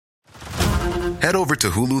Head over to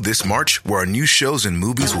Hulu this March, where our new shows and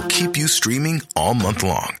movies will keep you streaming all month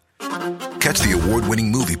long. Catch the award-winning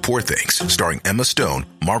movie Poor Things, starring Emma Stone,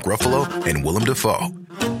 Mark Ruffalo, and Willem Dafoe.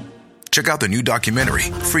 Check out the new documentary,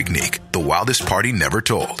 Freaknik, The Wildest Party Never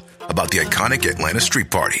Told, about the iconic Atlanta Street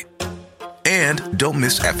Party. And don't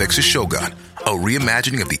miss FX's Shogun, a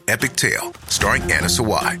reimagining of the epic tale, starring Anna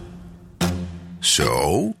Sawai.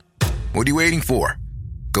 So, what are you waiting for?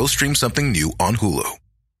 Go stream something new on Hulu.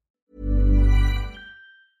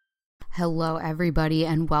 Hello, everybody,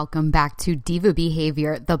 and welcome back to Diva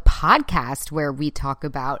Behavior, the podcast where we talk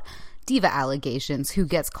about diva allegations, who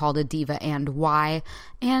gets called a diva and why,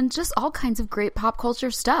 and just all kinds of great pop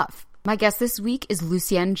culture stuff. My guest this week is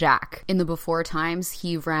Lucien Jack. In the before times,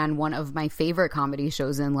 he ran one of my favorite comedy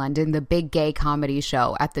shows in London, the Big Gay Comedy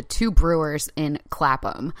Show at the Two Brewers in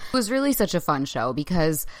Clapham. It was really such a fun show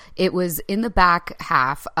because it was in the back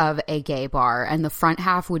half of a gay bar, and the front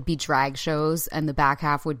half would be drag shows, and the back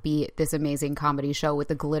half would be this amazing comedy show with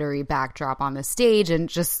a glittery backdrop on the stage, and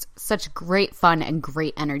just such great fun and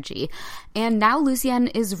great energy. And now Lucien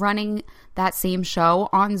is running that same show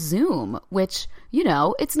on Zoom, which, you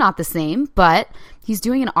know, it's not the same, but he's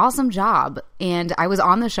doing an awesome job. And I was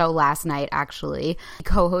on the show last night, actually. He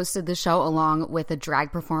co-hosted the show along with a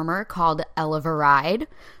drag performer called Ella Varide,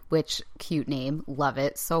 which, cute name, love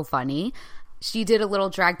it, so funny. She did a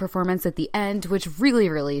little drag performance at the end, which really,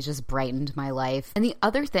 really just brightened my life. And the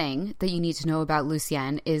other thing that you need to know about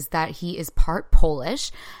Lucien is that he is part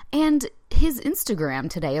Polish, and his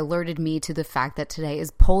Instagram today alerted me to the fact that today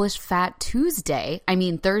is Polish Fat Thursday,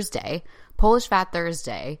 Polish Fat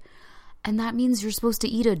Thursday, and that means you're supposed to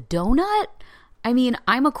eat a donut? I mean,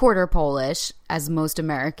 I'm a quarter Polish, as most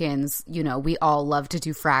Americans, you know, we all love to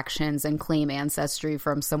do fractions and claim ancestry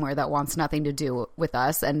from somewhere that wants nothing to do with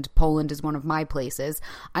us, and Poland is one of my places.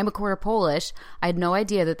 I'm a quarter Polish. I had no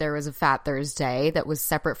idea that there was a Fat Thursday that was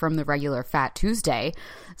separate from the regular Fat Tuesday.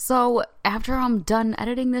 So after I'm done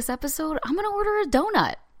editing this episode, I'm going to order a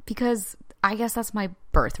donut because I guess that's my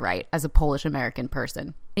birthright as a Polish American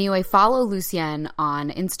person. Anyway, follow Lucien on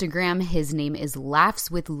Instagram. His name is Laughs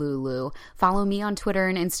with Lulu. Follow me on Twitter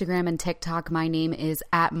and Instagram and TikTok. My name is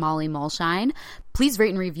 @MollyMulshine. Please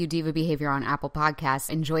rate and review Diva Behavior on Apple Podcasts.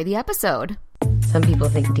 Enjoy the episode. Some people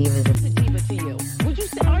think diva is a diva to you. Would you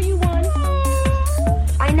say, are you one?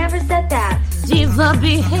 I never said that. Diva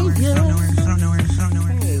Behavior.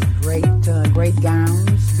 Hey, great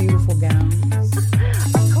gowns, beautiful gowns.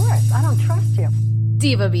 Of course, I don't trust you.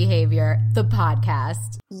 Diva Behavior, the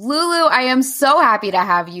podcast. Lulu, I am so happy to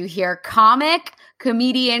have you here. Comic,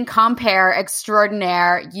 comedian, compere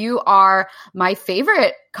extraordinaire. You are my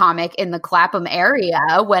favorite comic in the Clapham area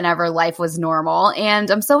whenever life was normal, and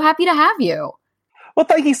I'm so happy to have you. Well,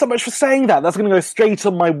 thank you so much for saying that. That's going to go straight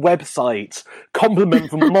on my website. Compliment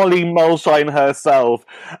from Molly Mulshine herself.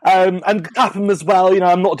 And Clapham as well. You know,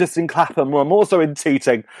 I'm not just in Clapham. I'm also in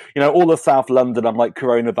Tooting. You know, all of South London. I'm like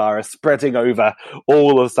coronavirus spreading over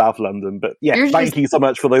all of South London. But yeah, thank you so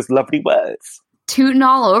much for those lovely words. Tooting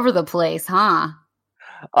all over the place, huh?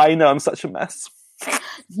 I know, I'm such a mess.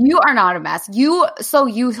 You are not a mess. You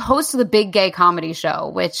host the Big Gay Comedy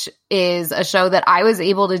Show, which is a show that I was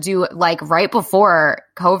able to do like right before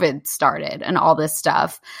COVID started and all this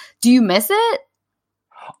stuff. Do you miss it?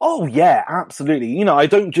 Oh, yeah, absolutely. You know, I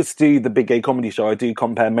don't just do the Big Gay Comedy Show. I do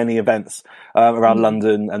compare many events around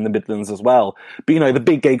London and the Midlands as well. But, you know, the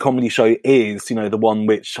Big Gay Comedy Show is, you know, the one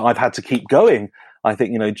which I've had to keep going. I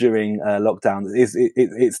think, you know, during lockdown,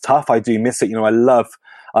 it's tough. I do miss it. You know,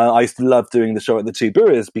 I used to love doing the show at the Two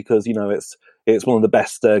Brewers because, you know, it's one of the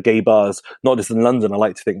best gay bars, not just in London, I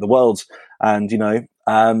like to think the world. And, you know,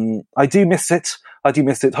 I do miss it.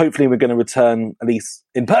 Hopefully we're going to return at least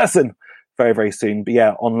in person very, very soon. But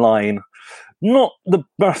yeah, online, not the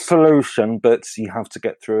best solution, but you have to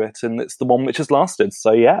get through it. And it's the one which has lasted.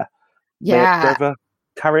 So yeah.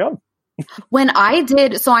 Carry on. When I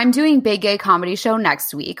did, so I'm doing Big Gay Comedy Show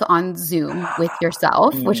next week on Zoom with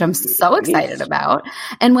yourself, which I'm so excited about.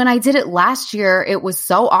 And when I did it last year, it was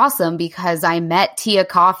so awesome because I met Tia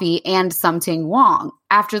Coffee and Something Wong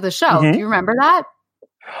after the show. Mm-hmm. Do you remember that?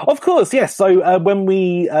 Of course, yes. So when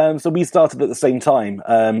we started at the same time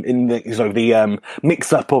in the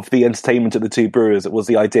mix-up of the entertainment at the Two Brewers, it was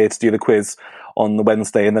the idea to do the quiz on the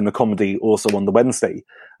Wednesday and then the comedy also on the Wednesday.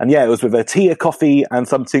 And yeah, it was with Tia Coffee and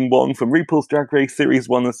Something Wong from RuPaul's Drag Race Series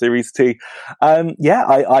 1 and Series 2. I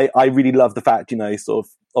really love the fact, you know, sort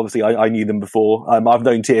of, obviously I knew them before. I've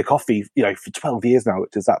known Tia Coffee, you know, for 12 years now,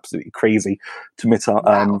 which is absolutely crazy to admit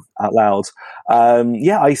out loud.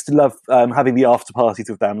 I used to love having the after parties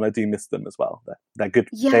with them, and I do miss them as well. They're good.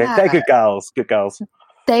 Yeah. They're good girls. Good girls.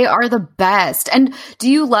 They are the best. And do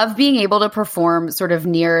you love being able to perform sort of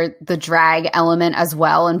near the drag element as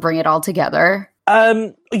well and bring it all together?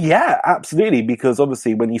 Yeah, absolutely. Because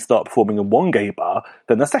obviously when you start performing in one gay bar,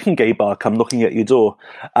 then the second gay bar come knocking at your door.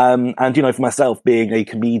 And, for myself being a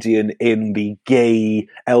comedian in the gay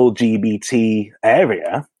LGBT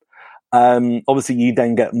area, obviously you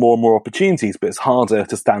then get more and more opportunities, but it's harder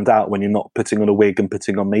to stand out when you're not putting on a wig and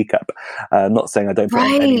putting on makeup. Not saying I don't put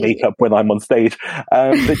on any makeup when I'm on stage,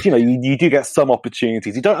 but you do get some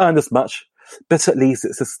opportunities. You don't earn as much, but at least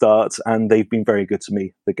it's a start, and they've been very good to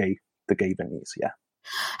me, the gay venues. Yeah.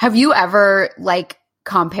 Have you ever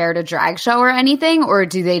compared a drag show or anything, or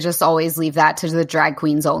do they just always leave that to the drag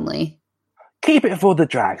queens only? Keep it for the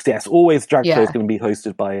drags, yes. Always drag show is going to be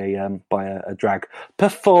hosted by a drag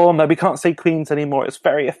performer. We can't say queens anymore. It's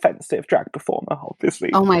very offensive, drag performer,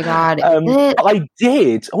 obviously. Oh my God. I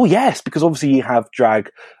did. Oh yes, because obviously you have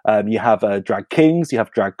drag, you have drag kings, you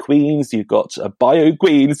have drag queens, you've got bio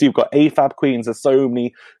queens, you've got AFAB queens. There's so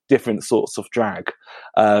many different sorts of drag.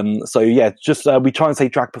 We try and say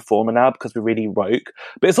drag performer now because we're really woke,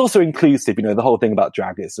 but it's also inclusive. The whole thing about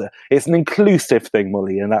drag is it's an inclusive thing,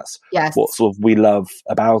 Molly, and that's what sort of we love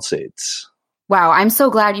about it. Wow, I'm so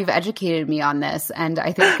glad you've educated me on this, and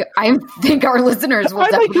I think our listeners will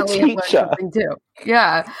definitely have learned something too.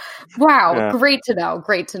 Yeah. Wow, yeah. Great to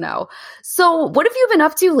know. So what have you been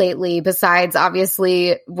up to lately besides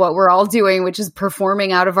obviously what we're all doing, which is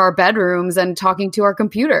performing out of our bedrooms and talking to our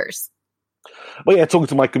computers? Well, yeah, talking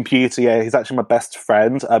to my computer, yeah, he's actually my best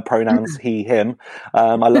friend, pronouns he, him.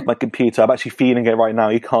 I love my computer. I'm actually feeling it right now,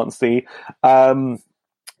 you can't see.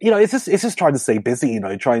 It's just trying to stay busy,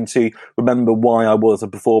 trying to remember why I was a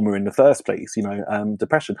performer in the first place,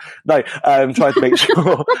 depression. No, trying to make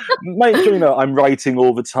sure, I'm writing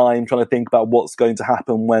all the time, trying to think about what's going to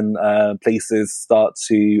happen when places start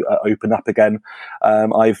to open up again.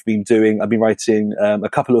 I've been writing a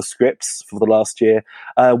couple of scripts for the last year,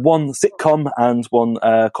 one sitcom and one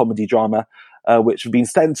comedy drama. Which have been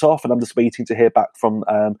sent off, and I'm just waiting to hear back from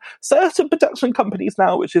certain production companies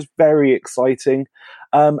now, which is very exciting.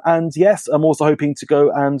 And yes, I'm also hoping to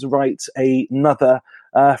go and write another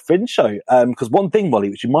Fringe show. Because one thing,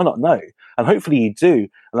 Molly, which you might not know, and hopefully you do,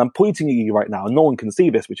 and I'm pointing at you right now, and no one can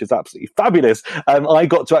see this, which is absolutely fabulous. I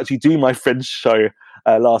got to actually do my Fringe show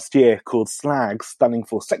last year called Slags, standing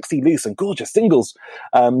for Sexy, Loose and Gorgeous Singles.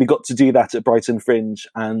 We got to do that at Brighton Fringe,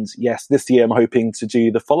 and yes, this year I'm hoping to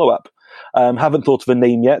do the follow-up. Haven't thought of a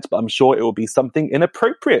name yet, but I'm sure it will be something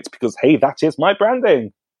inappropriate because, hey, that is my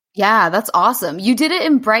branding. Yeah, that's awesome. You did it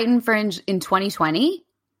in Brighton Fringe in 2020?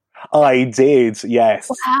 I did, yes.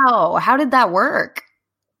 Wow. How did that work?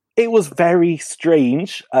 It was very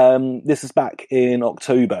strange. This is back in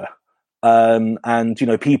October. And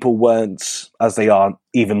people weren't, as they are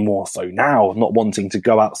even more so now, not wanting to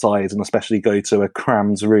go outside and especially go to a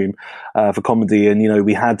crammed room for comedy. And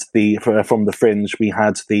we had from the Fringe, we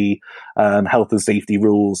had the health and safety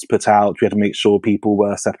rules put out. We had to make sure people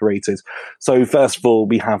were separated. So first of all,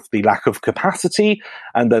 we have the lack of capacity,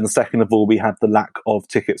 and then second of all, we had the lack of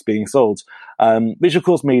tickets being sold, which of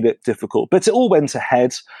course made it difficult. But it all went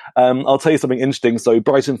ahead. I'll tell you something interesting. So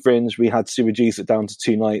Brighton Fringe, we had to reduce it down to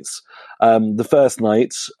 2 nights. The first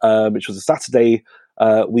night, which was a Saturday,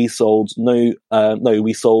 we sold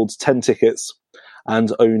 10 tickets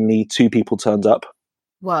and only 2 people turned up.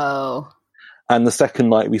 Whoa. And the second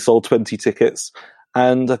night we sold 20 tickets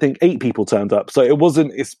and I think 8 people turned up. So it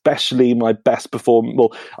wasn't especially my best performance.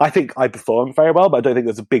 Well, I think I performed very well, but I don't think it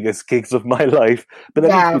was the biggest gigs of my life. But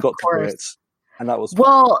at least we got to do it. And that was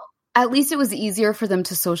fun. At least it was easier for them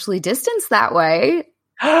to socially distance that way.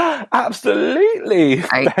 Absolutely.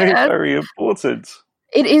 Very, very important.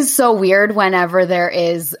 It is so weird whenever there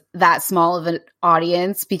is that small of an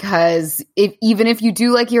audience, because even if you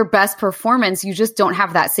do your best performance, you just don't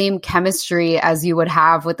have that same chemistry as you would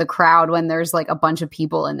have with the crowd when there's a bunch of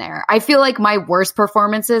people in there. I feel like my worst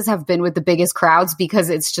performances have been with the biggest crowds because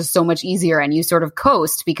it's just so much easier and you sort of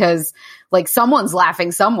coast because someone's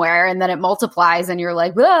laughing somewhere and then it multiplies and you're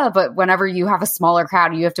like, ugh. But whenever you have a smaller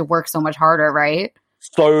crowd, you have to work so much harder, right?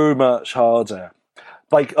 So much harder.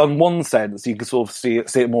 On one sense, you can sort of see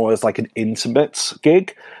it more as an intimate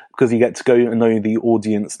gig because you get to go and know the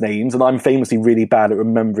audience names. And I'm famously really bad at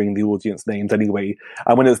remembering the audience names anyway.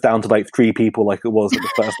 And when it's down to 3 people like it was at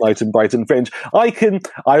the first night in Brighton Fringe,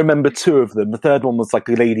 I remember 2 of them. The third one was a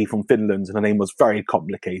lady from Finland and her name was very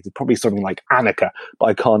complicated, probably something like Annika, but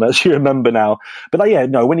I can't actually remember now. But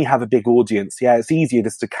when you have a big audience, it's easier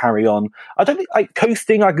just to carry on. I don't think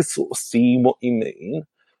coasting, I could sort of see what you mean.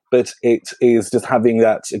 but it is just having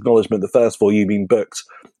that acknowledgement that first of all, you've been booked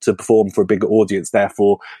to perform for a bigger audience,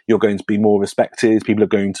 therefore you're going to be more respected, people are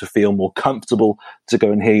going to feel more comfortable to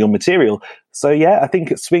go and hear your material. So yeah, I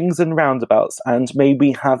think it swings and roundabouts, and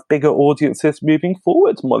maybe have bigger audiences moving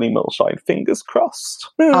forward, Molly Milshine, fingers crossed.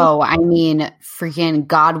 Oh, I mean, freaking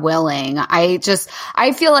God willing. I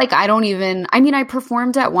feel like I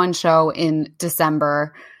performed at one show in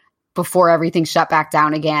December before everything shut back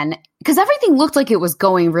down again, because everything looked like it was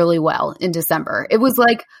going really well in December. It was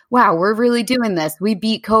like, wow, we're really doing this. We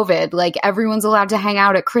beat COVID. Like, everyone's allowed to hang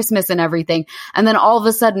out at Christmas and everything. And then all of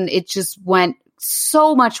a sudden it just went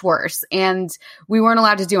so much worse and we weren't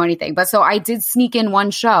allowed to do anything. But so I did sneak in one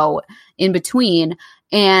show in between,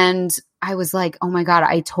 and I was like, oh my God,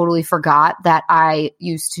 I totally forgot that I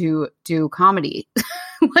used to do comedy.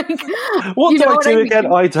 Like, what do I do again?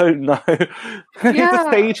 mean? I don't know. Here's a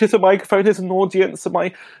stage, here's a microphone, here's an audience. Am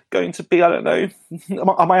I going to be, I don't know,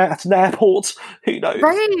 am I at an airport? Who knows?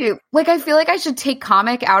 Right. Like, I feel like I should take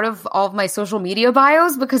comic out of all of my social media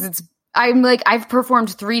bios, because I've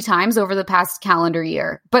performed 3 times over the past calendar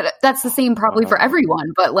year, but that's the same probably for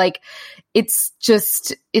everyone. But like, it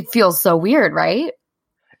feels so weird, right?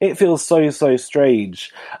 It feels so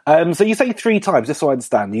strange. So you say 3 times, just so I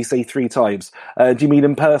understand. You say 3 times. Do you mean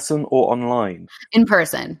in person or online? In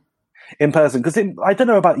person. In person. Because I don't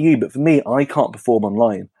know about you, but for me, I can't perform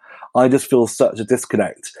online. I just feel such a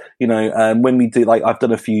disconnect. You know, when we do, like, I've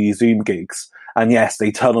done a few Zoom gigs, and yes,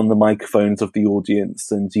 they turn on the microphones of the audience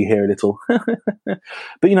and you hear a little.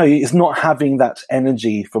 But, you know, it's not having that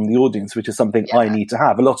energy from the audience, which is something I need to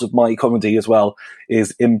have. A lot of my comedy as well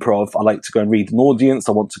is improv. I like to go and read an audience.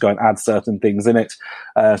 I want to go and add certain things in it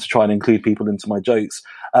to try and include people into my jokes.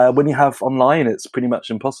 When you have online, it's pretty much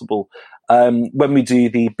impossible. When we do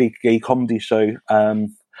the big gay comedy show,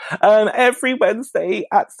 every Wednesday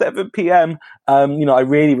at 7 p.m. You know, I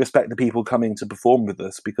really respect the people coming to perform with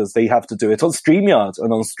us, because they have to do it on StreamYard.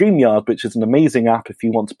 And on StreamYard, which is an amazing app if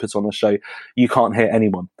you want to put on a show, you can't hear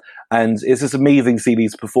anyone. And it's just amazing to see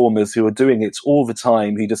these performers who are doing it all the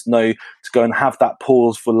time, who just know to go and have that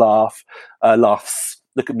pause for laughs.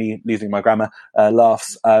 Look at me losing my grammar.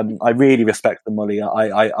 Laughs. I really respect them, Molly.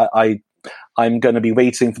 I'm going to be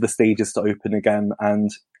waiting for the stages to open again,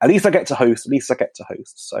 and at least I get to host.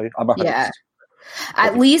 So I'm a host. Yeah.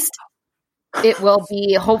 At least it will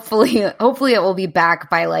be, hopefully it will be back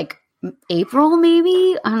by like April,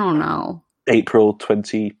 maybe? I don't know. April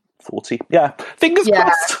 2040. Yeah. Fingers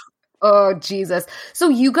crossed. Oh, Jesus. So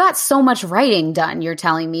you got so much writing done, you're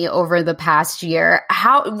telling me, over the past year.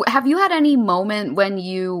 How have you had any moment when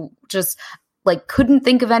you just like couldn't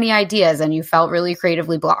think of any ideas and you felt really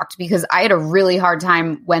creatively blocked? Because I had a really hard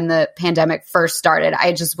time when the pandemic first started.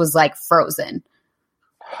 I just was like frozen.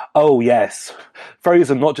 Oh, yes.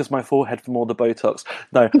 Frozen, not just my forehead from all the Botox.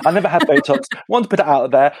 No, I never had Botox. Want to put it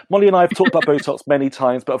out there. Molly and I have talked about Botox many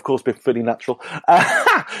times, but of course we're fully natural.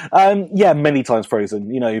 Yeah, many times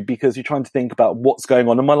frozen, you know, because you're trying to think about what's going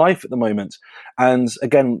on in my life at the moment. And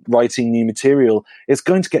again, writing new material is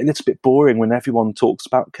going to get a little bit boring when everyone talks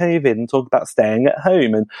about COVID and talk about staying at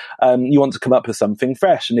home. And you want to come up with something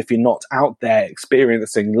fresh. And if you're not out there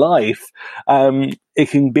experiencing life, it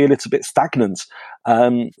can be a little bit stagnant.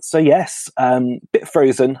 So yes, bit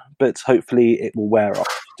frozen, but hopefully it will wear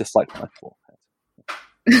off, just like my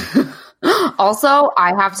forehead. Also,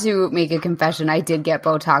 I have to make a confession. I did get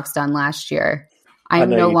Botox done last year. I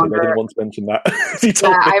know no longer. I didn't want to mention that.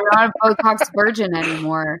 I'm not a Botox virgin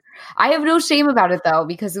anymore. I have no shame about it though,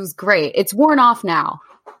 because it was great. It's worn off now.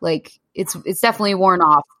 Like it's definitely worn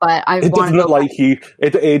off, but it doesn't look like you.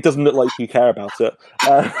 It doesn't look like you care about it.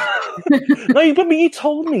 No, but you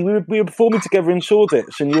told me we were performing together in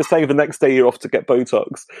Shoreditch, and you were saying the next day you're off to get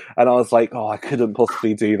Botox, and I was like, oh, I couldn't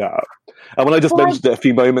possibly do that. And when I just mentioned it a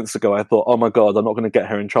few moments ago, I thought, oh my God, I'm not going to get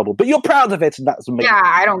her in trouble. But you're proud of it, and that's amazing. Yeah,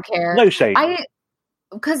 I don't care. No shame.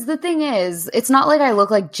 Because the thing is, it's not like I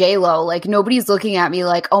look like J-Lo. Like, nobody's looking at me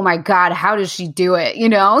like, oh my God, how does she do it? You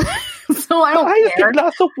know? So I don't care. I just drink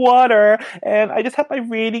lots of water, and I just have my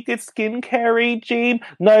really good skincare regime.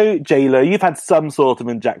 No, J-Lo, you've had some sort of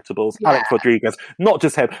injectables. Yeah. Alex Rodriguez, not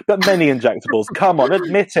just him, but many injectables. Come on,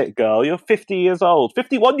 admit it, girl. You're 50 years old,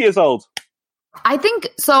 51 years old. I think,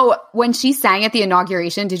 so when she sang at the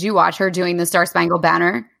inauguration, did you watch her doing the Star Spangled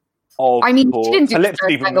Banner? I mean, she didn't do the Star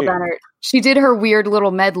Spangled Banner. She did her weird little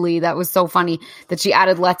medley that was so funny that she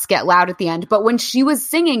added Let's Get Loud at the end. But when she was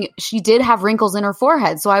singing, she did have wrinkles in her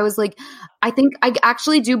forehead. So I was like, I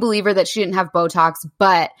actually do believe her that she didn't have Botox,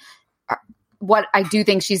 but what I do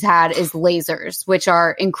think she's had is lasers, which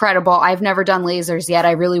are incredible. I've never done lasers yet.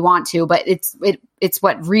 I really want to, but it's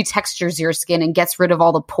what retextures your skin and gets rid of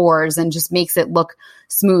all the pores and just makes it look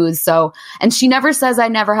smooth. So, and she never says I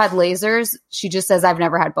never had lasers. She just says I've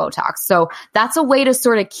never had Botox. So that's a way to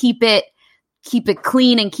sort of keep it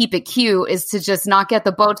clean and keep it cute, is to just not get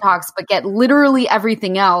the Botox, but get literally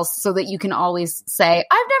everything else so that you can always say,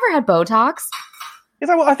 I've never had Botox. Is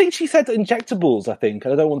that what I think she said? Injectables, I think.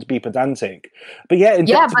 I don't want to be pedantic, but yeah,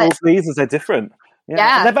 injectables, lasers are different.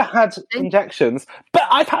 Yeah, I've never had injections, but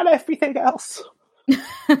I've had everything else.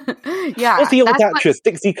 Yeah. What's the old actress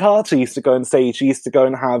Dixie Carter used to go and say? She used to go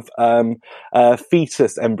and have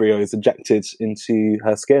fetus embryos injected into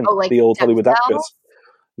her skin. Oh, like the old Hollywood cells? actress.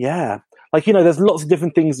 Yeah. Like, there's lots of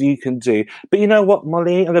different things you can do. But you know what,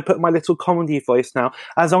 Molly? I'm going to put my little comedy voice now.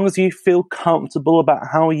 As long as you feel comfortable about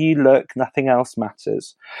how you look, nothing else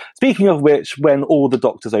matters. Speaking of which, when all the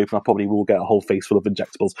doctors open, I probably will get a whole face full of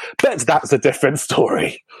injectables. But that's a different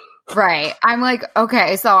story. Right. I'm like,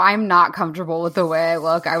 okay, so I'm not comfortable with the way I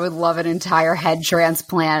look. I would love an entire head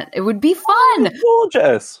transplant. It would be fun.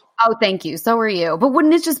 Gorgeous. Oh, thank you. So are you. But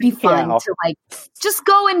wouldn't it just be fun to like just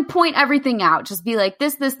go and point everything out? Just be like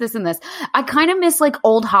this, and this. I kind of miss like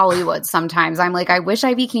old Hollywood sometimes. I'm like, I wish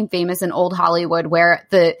I became famous in old Hollywood, where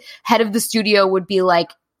the head of the studio would be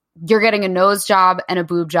like, you're getting a nose job and a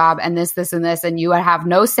boob job and this, and this, and you would have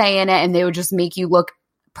no say in it, and they would just make you look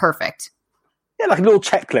perfect. Yeah, like a little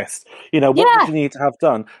checklist. What do you need to have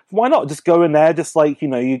done? Why not just go in there, just like,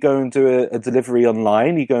 you go and do a delivery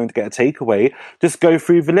online, you go and get a takeaway, just go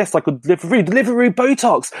through the list like a delivery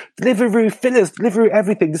Botox, delivery fillers, delivery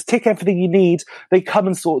everything. Just tick everything you need. They come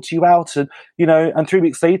and sort you out, and, and 3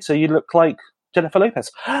 weeks later, you look like Jennifer Lopez.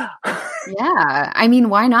 Yeah, I mean,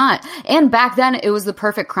 why not? And back then, it was the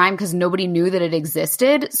perfect crime because nobody knew that it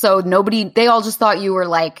existed. So they all just thought you were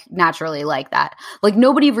like naturally like that. Like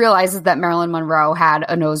nobody realizes that Marilyn Monroe had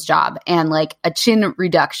a nose job and like a chin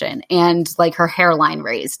reduction and like her hairline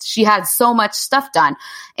raised. She had so much stuff done.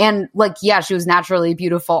 And like, yeah, she was naturally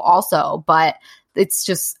beautiful also, but it's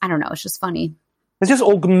just, I don't know, it's just funny. It's just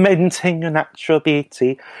augmenting your natural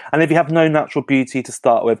beauty. And if you have no natural beauty to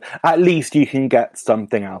start with, at least you can get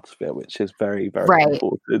something out of it, which is very, very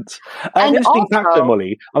important. And interesting fact though,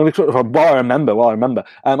 Molly, while I remember,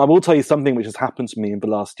 I will tell you something which has happened to me in the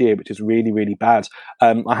last year, which is really, really bad.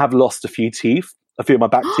 I have lost a few of my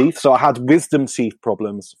back teeth. So I had wisdom teeth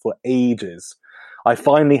problems for ages. I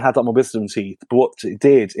finally had up my wisdom teeth, but what it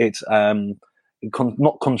did,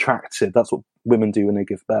 not contracted. That's what women do when they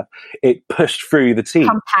give birth. It pushed through the teeth.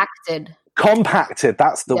 Compacted.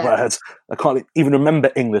 That's the word. I can't even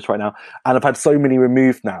remember English right now. And I've had so many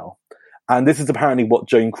removed now. And this is apparently what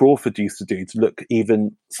Joan Crawford used to do to look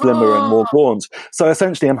even slimmer and more gaunt. So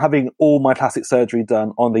essentially, I'm having all my plastic surgery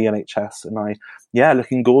done on the NHS, and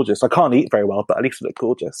looking gorgeous. I can't eat very well, but at least I look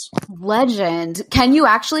gorgeous. Legend. Can you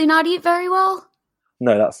actually not eat very well?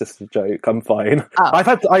 No, that's just a joke. I'm fine. Oh. I've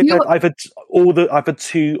had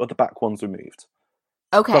 2 of the back ones removed.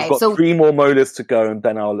 Okay, so I've got 3 more molars to go, and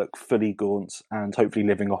then I'll look fully gaunt and hopefully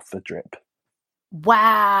living off the drip.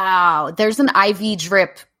 Wow, there's an IV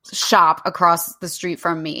drip shop across the street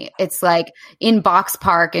from me. It's like in Box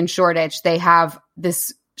Park in Shoreditch. They have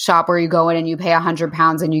this shop where you go in and you pay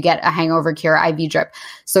 £100 and you get a hangover cure IV drip.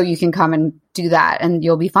 So you can come and do that, and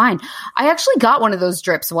you'll be fine. I actually got one of those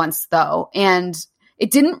drips once though, and I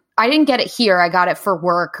didn't get it here. I got it for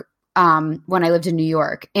work when I lived in New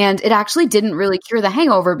York. And it actually didn't really cure the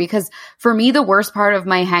hangover, because for me, the worst part of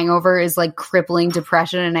my hangover is like crippling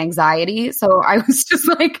depression and anxiety. So I was just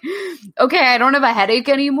like, okay, I don't have a headache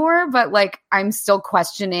anymore, but like I'm still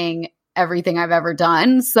questioning everything I've ever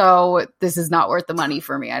done. So this is not worth the money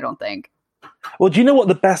for me, I don't think. Well, do you know what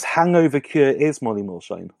the best hangover cure is, Molly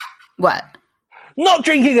Moorshine? What? Not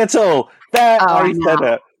drinking at all. I said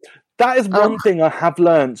it. That is one thing I have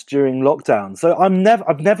learned during lockdown. So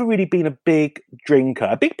I've never really been a big drinker,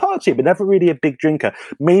 a big partier, but never really a big drinker.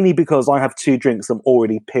 Mainly because I have 2 drinks, I'm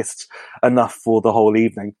already pissed enough for the whole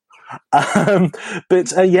evening. I've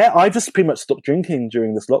just pretty much stopped drinking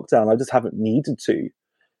during this lockdown. I just haven't needed to,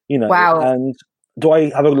 Wow. And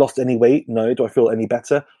have I lost any weight? No. Do I feel any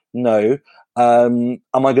better? No. Am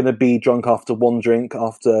I going to be drunk after 1 drink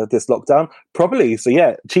after this lockdown? Probably. So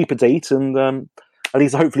yeah, cheaper date, and at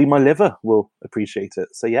least hopefully my liver will appreciate it.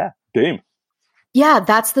 So yeah, boom. Yeah,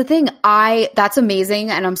 that's the thing. That's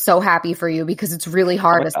amazing. And I'm so happy for you, because it's really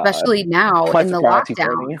hard, especially now in the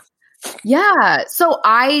lockdown. Yeah. So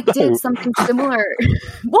I did something similar.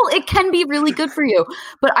 Well, it can be really good for you,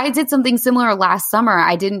 but I did something similar last summer.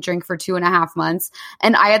 I didn't drink for 2.5 months,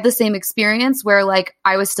 and I had the same experience where like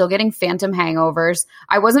I was still getting phantom hangovers.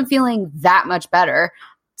 I wasn't feeling that much better.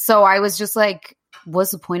 So I was just like,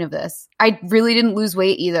 what's the point of this? I really didn't lose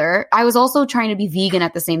weight either. I was also trying to be vegan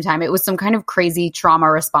at the same time. It was some kind of crazy trauma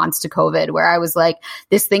response to COVID where I was like,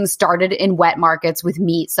 this thing started in wet markets with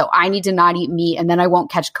meat. So I need to not eat meat and then I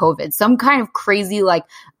won't catch COVID. Some kind of crazy, like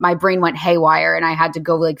my brain went haywire and I had to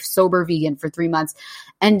go like sober vegan for 3 months.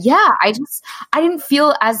 And yeah, I didn't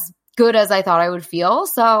feel as good as I thought I would feel.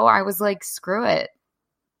 So I was like, screw it.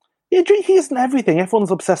 Yeah, drinking isn't everything.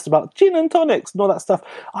 Everyone's obsessed about gin and tonics and all that stuff.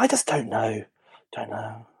 I just don't know.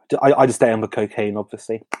 I just stay on the cocaine,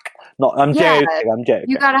 obviously. I'm joking.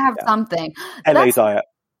 You gotta have something. LA diet.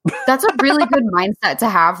 That's a really good mindset to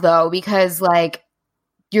have, though, because like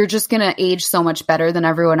you're just gonna age so much better than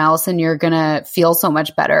everyone else, and you're gonna feel so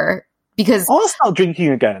much better. Because I'll start drinking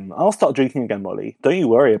again, Molly. Don't you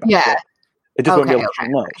worry about it. It just won't be able to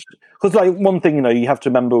drink much. Because like one thing, you have to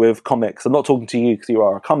remember with comics, I'm not talking to you because you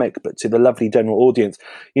are a comic, but to the lovely general audience,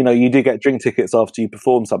 you do get drink tickets after you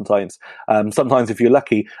perform sometimes. Sometimes if you're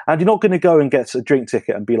lucky. And you're not going to go and get a drink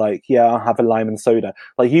ticket and be like, yeah, I'll have a lime and soda.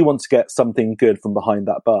 Like you want to get something good from behind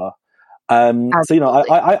that bar. So,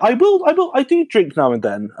 I do drink now and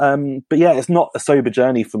then. But yeah, it's not a sober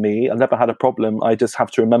journey for me. I've never had a problem. I just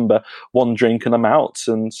have to remember one drink and I'm out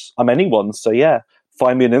and I'm anyone. So yeah.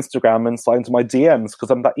 Find me on Instagram and slide into my DMs because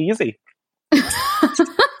I'm that easy.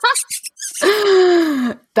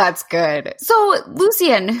 That's good. So,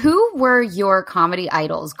 Lucien, who were your comedy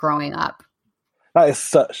idols growing up? That is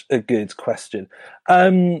such a good question.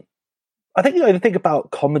 I think, the thing about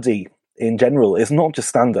comedy in general is not just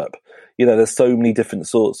stand-up. There's so many different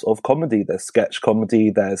sorts of comedy. There's sketch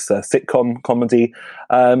comedy, there's sitcom comedy.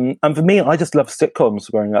 And for me, I just loved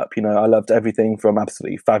sitcoms growing up. I loved everything from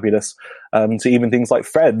Absolutely Fabulous to even things like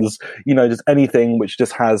Friends, just anything which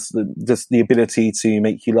just has the ability to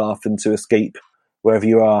make you laugh and to escape wherever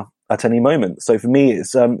you are at any moment. So for me,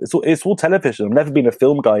 it's all television. I've never been a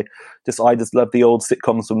film guy. I just love the old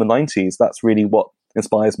sitcoms from the 90s. That's really what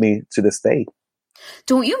inspires me to this day.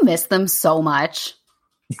 Don't you miss them so much?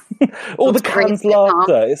 All the canned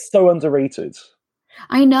laughter is so underrated.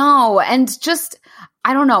 I know. And just,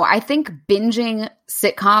 I don't know. I think binging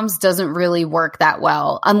sitcoms doesn't really work that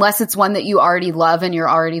well unless it's one that you already love and you're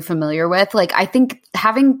already familiar with. Like, I think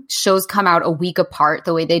having shows come out a week apart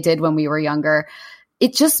the way they did when we were younger,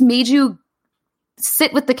 it just made you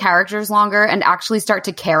sit with the characters longer and actually start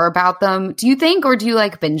to care about them. Do you think, or do you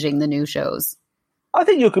like binging the new shows? I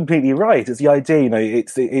think you're completely right. It's the idea,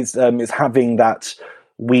 it's having that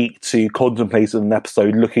week to contemplate an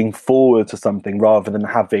episode, looking forward to something rather than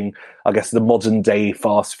having, I guess, the modern day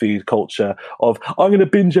fast food culture of I'm going to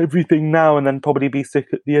binge everything now and then probably be sick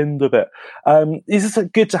at the end of it. It's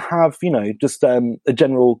just good to have, just a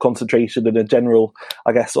general concentration and a general,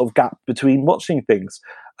 I guess, sort of gap between watching things.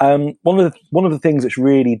 One of the things which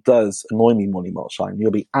really does annoy me, Molly Marshine, you'll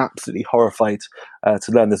be absolutely horrified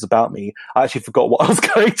to learn this about me. I actually forgot what I was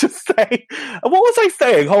going to say. What was I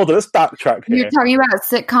saying? Hold on, let's backtrack here. You're talking about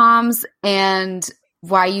sitcoms and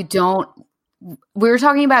why you don't. We were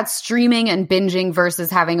talking about streaming and binging versus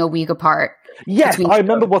having a week apart. Yes, I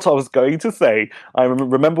remember what I was going to say.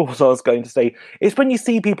 It's when you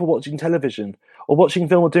see people watching television or watching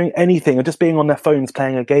film or doing anything or just being on their phones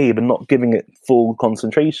playing a game and not giving it full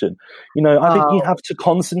concentration. I think you have to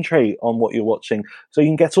concentrate on what you're watching so you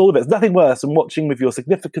can get all of it. There's nothing worse than watching with your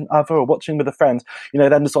significant other or watching with a friend,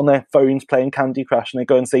 them just on their phones playing Candy Crush and they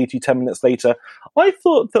go and say to you 10 minutes later, I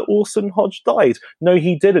thought that Orson Hodge died. No,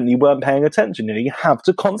 he didn't. You weren't paying attention. You have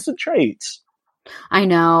to concentrate. I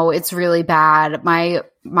know, it's really bad.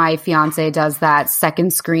 My fiance does that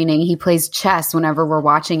second screening. He plays chess whenever we're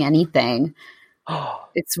watching anything.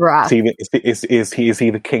 It's rough. Is he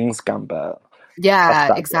the King's Gambit?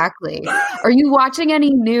 Yeah, exactly. Are you watching any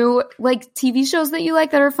new TV shows that you like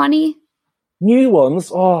that are funny? New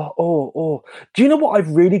ones? Oh. Do you know what I've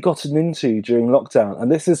really gotten into during lockdown?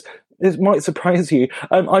 And this might surprise you.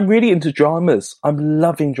 I'm really into dramas. I'm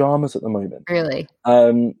loving dramas at the moment. Really?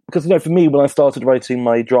 Because, for me, when I started writing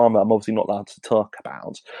my drama, I'm obviously not allowed to talk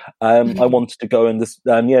about. I wanted to go and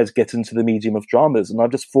to get into the medium of dramas. And I've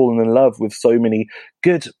just fallen in love with so many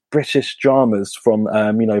good British dramas from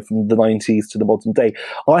from the 90s to the modern day.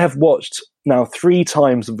 I have watched now 3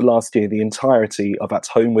 times of the last year the entirety of At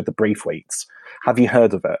Home with the Braithwaites. Have you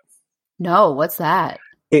heard of it? No, what's that?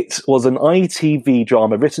 It was an ITV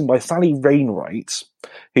drama written by Sally Wainwright,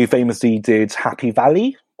 who famously did Happy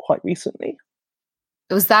Valley quite recently.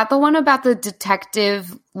 Was that the one about the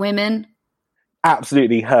detective women?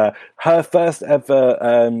 Absolutely her first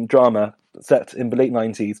ever drama set in the late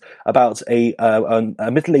 90s about a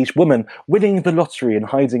middle-aged woman winning the lottery and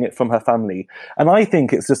hiding it from her family. And I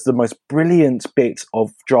think it's just the most brilliant bit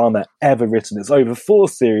of drama ever written. It's over 4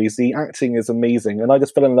 series. The acting is amazing, and I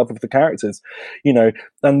just fell in love with the characters,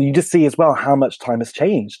 and you just see as well how much time has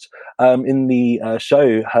changed. In the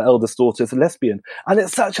show, her eldest daughter is a lesbian, and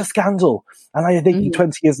it's such a scandal. And I think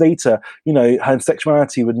 20 years later, her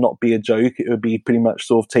sexuality would not be a joke. It would be pretty much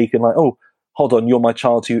sort of taken like, oh, hold on, you're my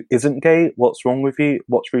child who isn't gay. What's wrong with you?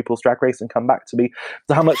 Watch RuPaul's Drag Race and come back to me.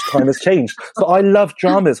 So how much time has changed. So I love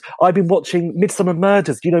dramas. I've been watching Midsummer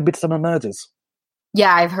Murders. Do you know Midsummer Murders?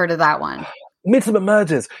 Yeah, I've heard of that one. Midsummer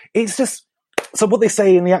Murders. It's just... So what they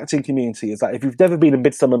say in the acting community is that if you've never been in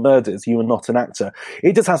Midsummer Murders, you are not an actor.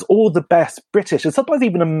 It just has all the best British and sometimes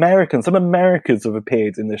even Americans. Some Americans have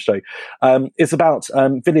appeared in this show. It's about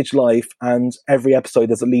village life, and every episode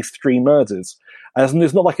there's at least 3 murders. And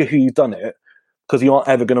it's not like a whodunit, because you aren't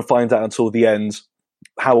ever going to find out until the end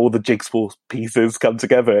how all the jigsaw pieces come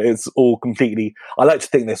together. It's all completely... I like to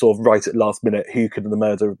think they sort of write it last minute. Who could the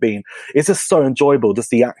murder have been? It's just so enjoyable, just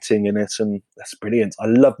the acting in it, and that's brilliant. I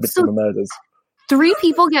love Midsummer Murders. 3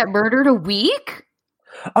 people get murdered a week?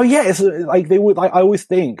 Oh yeah, it's like they would. I always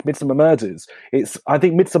think Midsummer Murders. I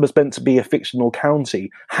think Midsummer's meant to be a fictional county.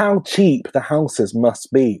 How cheap the houses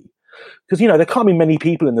must be, because there can't be many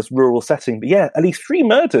people in this rural setting. But yeah, at least 3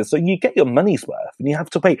 murders, so you get your money's worth, and you have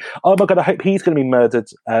to wait. Oh my god, I hope he's going to be murdered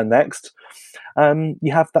next.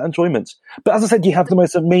 You have that enjoyment. But as I said, you have the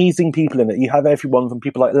most amazing people in it. You have everyone from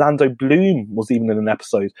people like Lando Bloom was even in an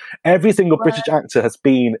episode. Every single British actor has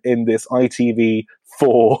been in this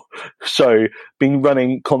ITV4 show, been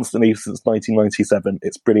running constantly since 1997.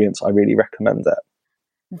 It's brilliant. I really recommend it.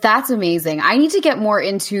 That's amazing. I need to get more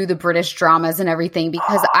into the British dramas and everything,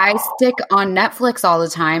 because I stick on Netflix all the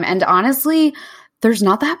time. And honestly, there's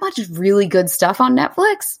not that much really good stuff on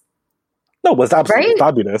Netflix. No, it was absolutely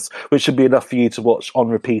fabulous, which should be enough for you to watch on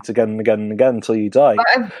repeat again and again and again until you die.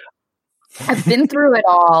 I've been through it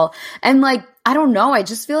all. And I don't know. I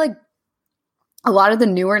just feel like a lot of the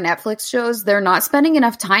newer Netflix shows, they're not spending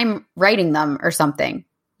enough time writing them or something,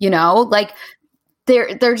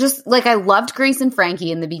 they're just I loved Grace and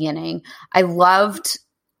Frankie in the beginning. I loved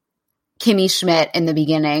Kimmy Schmidt in the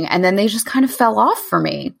beginning, and then they just kind of fell off for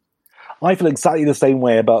me. I feel exactly the same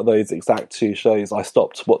way about those exact 2 shows. I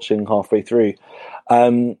stopped watching halfway through.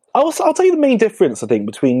 I'll tell you the main difference, I think,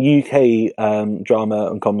 between UK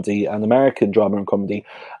drama and comedy and American drama and comedy.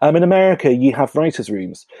 In America, you have writers'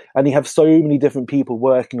 rooms, and you have so many different people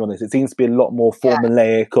working on it. It seems to be a lot more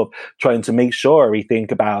formulaic of trying to make sure we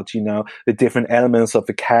think about, the different elements of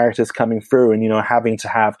the characters coming through, and, having to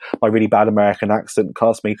have my really bad American accent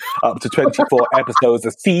cost me up to 24 episodes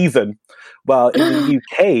a season. Well, in the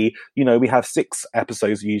UK, we have 6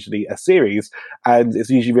 episodes usually a series, and it's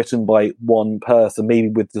usually written by one person, maybe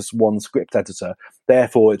with just one script editor.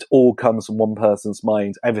 Therefore, it all comes from one person's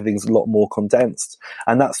mind. Everything's a lot more condensed.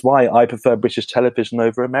 And that's why I prefer British television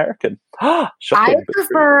over American. Shocking. I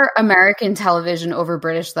prefer American television over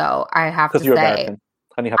British, though, I have to say. American.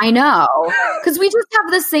 I know. Because we just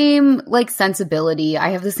have the same, sensibility. I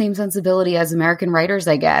have the same sensibility as American writers,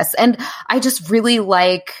 I guess. And I just really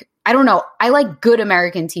I don't know. I like good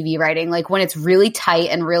American TV writing, when it's really tight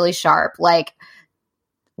and really sharp.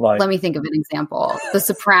 Let me think of an example. The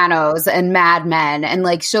Sopranos and Mad Men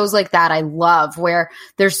and shows like that I love, where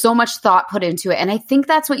there's so much thought put into it. And I think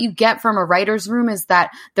that's what you get from a writer's room, is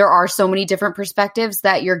that there are so many different perspectives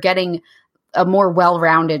that you're getting a more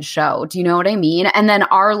well-rounded show. Do you know what I mean? And then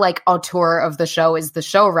our auteur of the show is the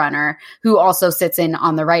showrunner, who also sits in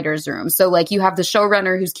on the writer's room. So you have the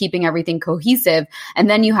showrunner who's keeping everything cohesive, and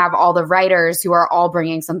then you have all the writers who are all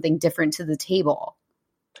bringing something different to the table.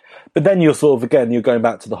 But then you're you're going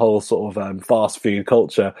back to the whole fast food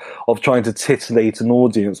culture of trying to titillate an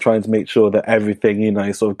audience, trying to make sure that everything,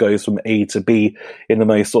 goes from A to B in the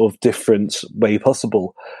most different way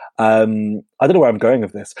possible. I don't know where I'm going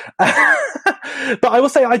with this. But I will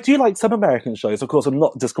say I do like some American shows. Of course, I'm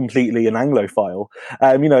not just completely an Anglophile.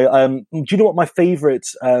 Do you know what my favourite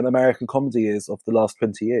American comedy is of the last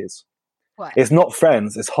 20 years? What? It's not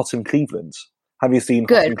Friends, it's Hot in Cleveland. Have you seen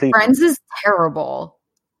Hot in Cleveland? Friends is terrible.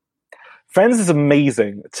 Friends is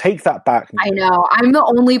amazing. Take that back. I know. I'm the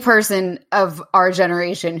only person of our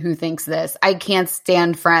generation who thinks this. I can't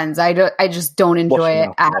stand Friends. I just don't enjoy it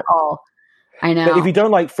at all. I know. But if you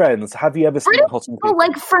don't like Friends, have you ever seen Hot in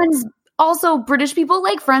Cleveland? Like Friends. Also, British people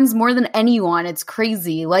like Friends more than anyone. It's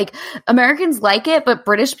crazy. Americans like it, but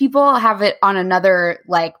British people have it on another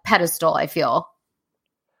pedestal, I feel.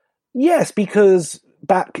 Yes, because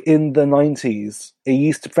back in the 90s,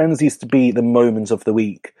 Friends used to be the moment of the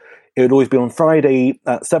week. It would always be on Friday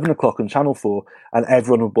at 7 o'clock on Channel 4, and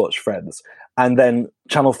everyone would watch Friends. And then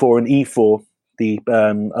Channel 4 and E4, the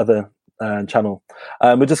other channel,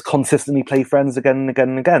 would just consistently play Friends again and again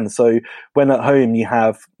and again. So when at home you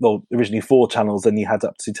have, well, originally 4 channels, and you had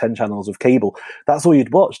up to 10 channels of cable, that's all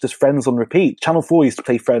you'd watch, just Friends on repeat. Channel 4 used to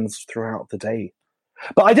play Friends throughout the day.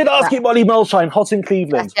 But I did ask you, Molly Mulshine, Hot in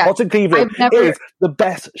Cleveland. Yeah. Hot in Cleveland is the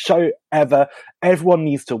best show ever. Everyone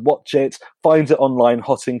needs to watch it. Find it online,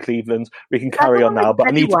 Hot in Cleveland. We can carry on now, but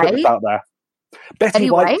I need to put this out there. Betty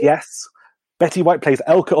White, yes. Betty White plays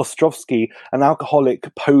Elka Ostrowski, an alcoholic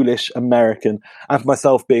Polish American. And for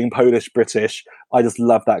myself, being Polish British, I just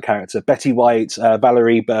love that character. Betty White,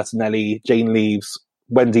 Valerie Bertinelli, Jane Leeves,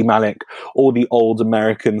 Wendy Malick, all the old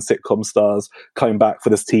American sitcom stars coming back for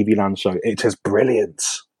this TV Land show. It is brilliant.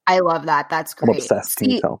 I love that. That's great. I'm obsessed, can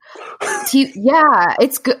you tell? Yeah,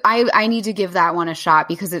 it's good. I need to give that one a shot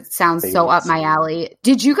because it sounds so up my alley.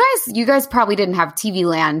 Did you guys probably didn't have TV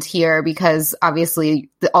Land here because obviously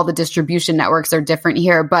all the distribution networks are different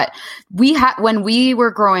here, but when we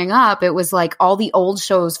were growing up, it was like all the old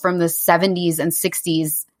shows from the 70s and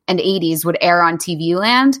 60s and 80s would air on TV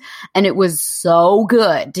Land, and it was so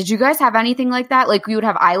good. Did you guys have anything like that? Like we would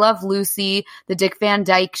have I Love Lucy, the Dick Van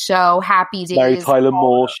Dyke Show, Happy Days. Mary Tyler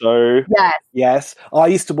Moore Show. Yes. Yes. I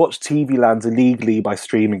used to watch TV Land illegally by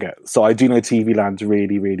streaming it, so I do know TV Land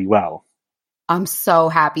really, really well. I'm so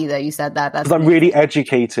happy that you said that. That's because I'm really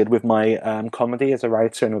educated with my comedy as a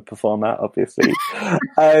writer and a performer, obviously.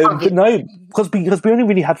 But no, because we only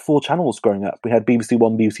really had 4 channels growing up. We had BBC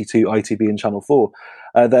One, BBC Two, ITV, and Channel 4.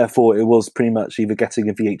 Therefore, it was pretty much either getting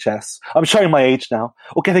a VHS. I'm showing my age now,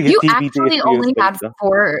 or getting a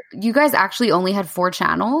DVD. You guys actually only had 4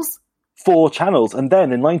 channels? 4 channels, and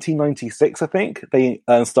then in 1996, I think they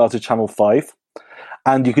started Channel 5,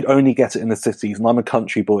 and you could only get it in the cities. And I'm a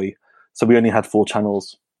country boy. So we only had 4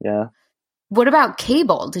 channels, yeah. What about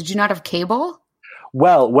cable? Did you not have cable?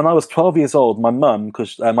 Well, when I was 12 years old, my mum,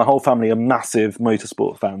 because my whole family are massive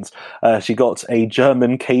motorsport fans, she got a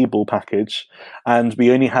German cable package, and we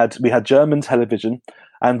had German television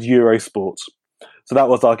and Eurosport. So that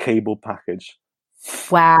was our cable package.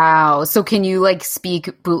 Wow. So can you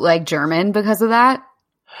speak bootleg German because of that?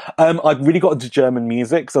 I really got into German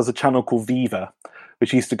music, because there was a channel called Viva,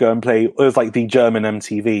 which used to go and play, it was like the German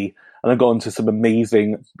MTV. And I got into some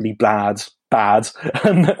amazingly bad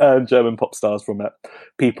German pop stars from it.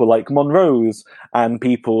 People like Monrose and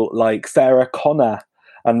people like Sarah Connor,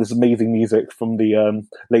 and this amazing music from the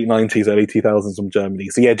late 90s, early 2000s from Germany.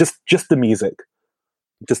 So yeah, just the music.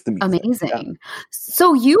 Just the music. Amazing. Yeah.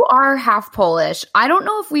 So you are half Polish. I don't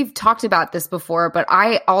know if we've talked about this before, but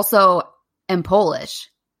I also am Polish.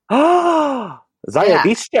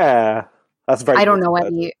 Zajebiście. That's very I don't know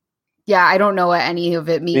any. Yeah, I don't know what any of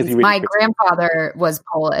it means. Really my grandfather was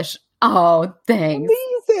Polish. Oh, thanks.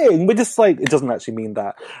 Amazing. We're just it doesn't actually mean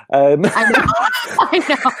that. I know.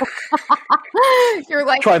 You're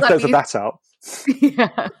like, try and censor that out.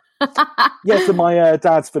 Yeah. Yeah, so my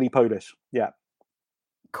dad's fully Polish. Yeah.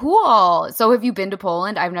 Cool. So have you been to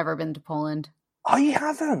Poland? I've never been to Poland. I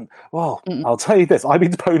haven't. Well, I'll tell you this. I've been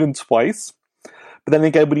to Poland twice. But then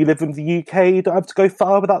again, when you live in the UK, you don't have to go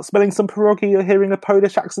far without smelling some pierogi or hearing a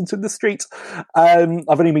Polish accent in the street. I've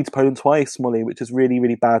only been to Poland twice, Molly, which is really,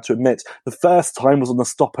 really bad to admit. The first time was on a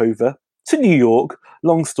stopover to New York.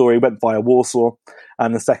 Long story, went via Warsaw.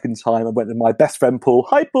 And the second time, I went with my best friend, Paul.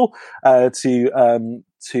 Hi, Paul. No,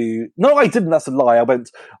 I didn't. That's a lie. I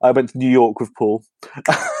went to New York with Paul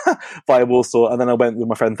via Warsaw. And then I went with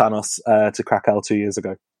my friend Thanos to Krakow 2 years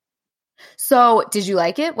ago. So did you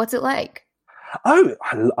like it? What's it like? Oh,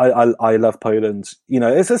 I love Poland. You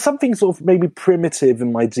know, there's something sort of maybe primitive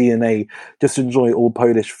in my DNA, just to enjoy all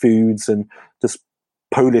Polish foods and just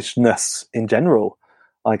Polishness in general,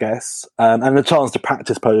 I guess. And the chance to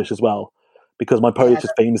practice Polish as well, because my Polish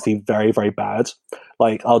is famously very, very bad.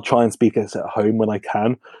 I'll try and speak it at home when I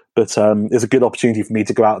can, but it's a good opportunity for me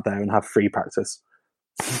to go out there and have free practice.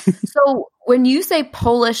 So when you say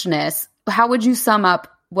Polishness, how would you sum up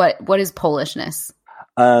what is Polishness?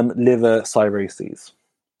 Liver cirrhosis.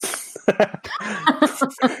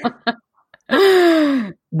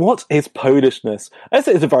 What is Polishness? It's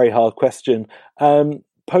a very hard question.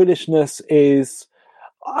 Polishness is,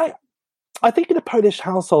 I think in a Polish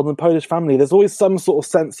household and Polish family, there's always some sort of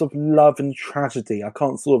sense of love and tragedy. I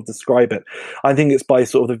can't sort of describe it. I think it's by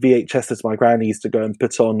sort of the VHSs my granny used to go and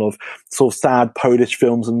put on of sort of sad Polish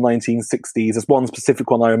films in the 1960s. There's one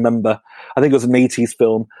specific one I remember. I think it was an 80s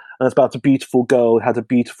film. and it's about a beautiful girl who had a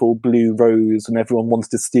beautiful blue rose, and everyone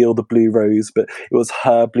wanted to steal the blue rose, but it was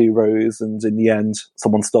her blue rose, and in the end,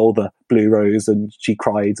 someone stole the blue rose, and she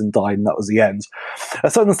cried and died, and that was the end.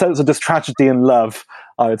 A certain sense of this tragedy and love,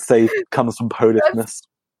 I would say, comes from Polishness.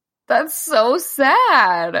 That's so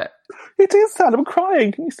sad. It is sad. I'm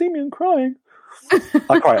crying. Can you see me? I'm crying.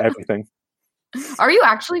 I cry at everything. Are you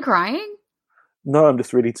actually crying? No, I'm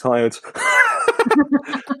just really tired.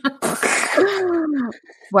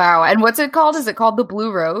 Wow. And what's it called? Is it called the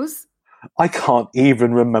Blue Rose? I can't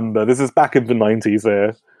even remember. This is back in the 90s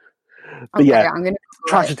here. But okay, yeah, I'm gonna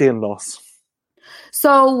tragedy and loss.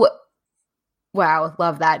 So, wow,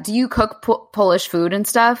 love that. Do you cook Polish food and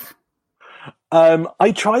stuff?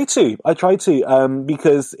 I try to,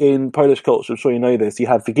 because in Polish culture, I'm sure you know this, you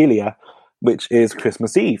have Wigilia, which is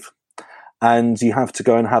Christmas Eve, and you have to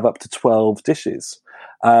go and have up to 12 dishes.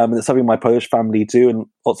 It's something my Polish family do, and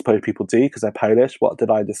lots of Polish people do because they're Polish. What did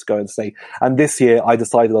I just go and say? And this year, I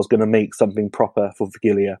decided I was going to make something proper for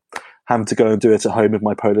Wigilia, having to go and do it at home with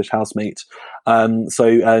my Polish housemate. So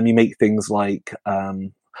you make things like...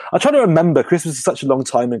 I'm trying to remember. Christmas is such a long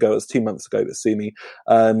time ago. It was 2 months ago, but sue me.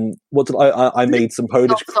 What did I made some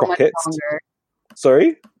Polish croquettes.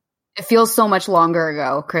 Sorry? It feels so much longer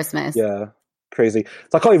ago, Christmas. Yeah, crazy.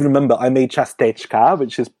 So I can't even remember. I made ciasteczka,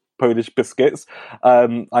 which is Polish biscuits.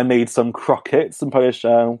 I made some croquettes, some Polish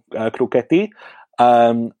croquetti.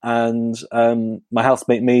 And my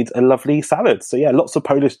housemate made a lovely salad. So yeah, lots of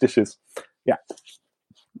Polish dishes. Yeah.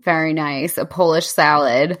 Very nice. A Polish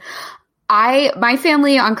salad. My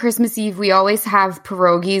family on Christmas Eve, we always have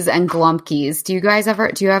pierogies and glumpkies. Do you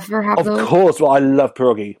ever have those? Of course. Well, I love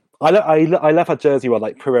pierogi. I love a Jersey one,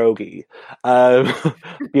 like pierogi.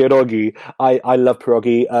 Pierogi. I love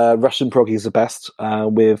pierogi. Russian pierogi is the best,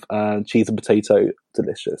 with cheese and potato.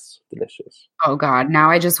 Delicious. Oh God. Now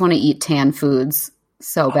I just want to eat tan foods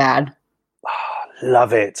so bad.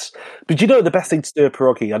 Love it. But you know the best thing to do with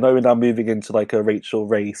pierogi? I know we're now moving into like a Rachel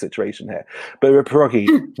Ray situation here. But with pierogi,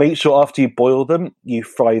 make sure after you boil them, you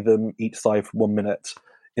fry them each side for 1 minute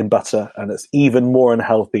in butter. And it's even more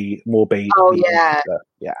unhealthy, more baby. Oh, yeah.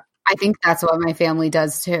 Yeah. I think that's what my family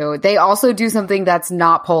does too. They also do something that's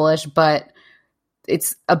not Polish, but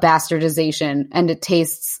it's a bastardization and it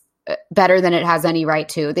tastes better than it has any right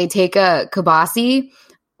to. They take a kibasi,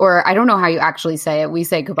 or I don't know how you actually say it. We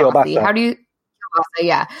say kibasi. How do you...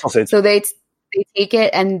 Yeah. Sausage. So they take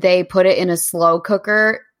it and they put it in a slow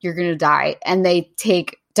cooker. You're going to die. And they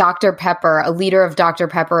take Dr. Pepper, a liter of Dr.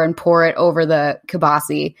 Pepper, and pour it over the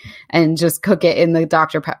kibasi and just cook it in the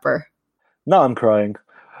Dr. Pepper. Now I'm crying.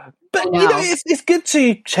 But, you know, it's good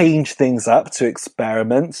to change things up, to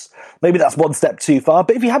experiment. Maybe that's one step too far.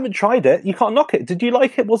 But if you haven't tried it, you can't knock it. Did you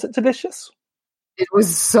like it? Was it delicious? It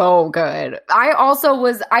was so good.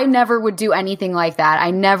 I never would do anything like that.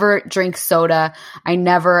 I never drink soda. I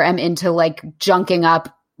never am into like junking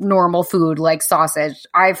up normal food like sausage.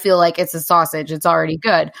 I feel like it's a sausage. It's already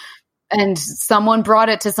good. And someone brought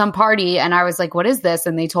it to some party and I was like, what is this?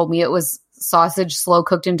 And they told me it was sausage slow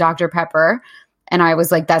cooked in Dr. Pepper. And I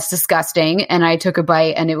was like, that's disgusting. And I took a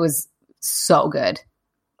bite and it was so good.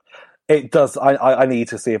 It does. I need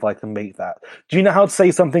to see if I can make that. Do you know how to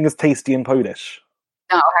say something is tasty in Polish?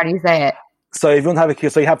 No, how do you say it? So if you want to have a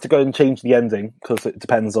so you have to go and change the ending because it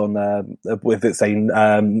depends on if it's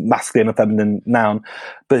a masculine or feminine noun.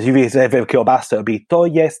 But if you say kielbasa, it would be to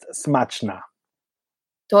jest smaczna.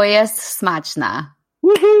 To jest smaczna.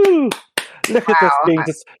 Woohoo! Look at this being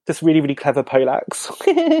just really, really clever Polacks.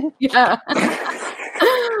 Yeah.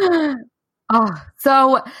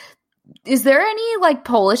 So is there any like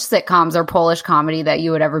Polish sitcoms or Polish comedy that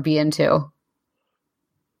you would ever be into?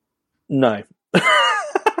 No.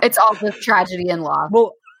 It's all just tragedy and loss.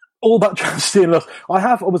 Well, all about tragedy and loss. I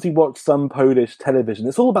have obviously watched some Polish television.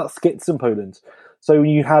 It's all about skits in Poland. So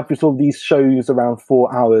you have sort of these shows around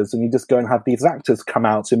 4 hours and you just go and have these actors come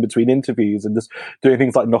out in between interviews and just doing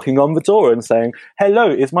things like knocking on the door and saying, hello,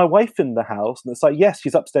 is my wife in the house? And it's like, yes,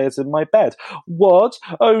 she's upstairs in my bed. What?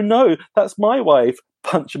 Oh no, that's my wife.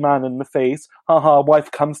 Punch a man in the face. Ha ha,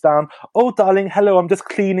 wife comes down. Oh darling, hello, I'm just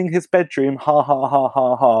cleaning his bedroom. Ha ha ha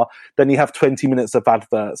ha ha. Then you have 20 minutes of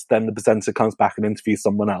adverts. Then the presenter comes back and interviews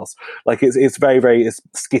someone else. Like it's very, very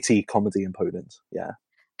skitty comedy in Poland. Yeah.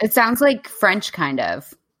 It sounds like French, kind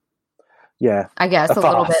of. Yeah. I guess a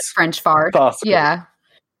little bit French fart. Farcical. Yeah.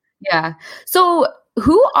 Yeah. So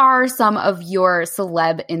who are some of your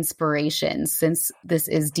celeb inspirations since this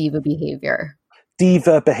is diva behavior?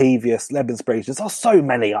 diva behavior, celeb inspirations. There's so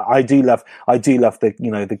many. I do love the,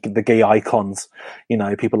 you know, the gay icons, you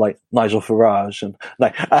know, people like Nigel Farage and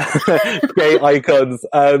like gay icons.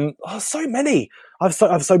 So many. I've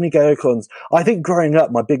so many gay icons. I think growing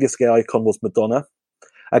up, my biggest gay icon was Madonna.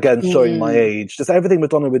 Again, showing my age. Just everything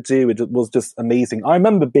Madonna would do was just amazing. I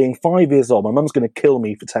remember being 5 years old. My mum's going to kill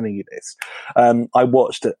me for telling you this. I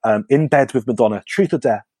watched In Bed with Madonna, Truth or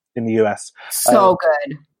Dare in the US. So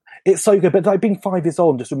good. It's so good. But like being 5 years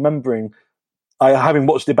old and just remembering, having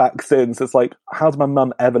watched it back since, it's like, how did my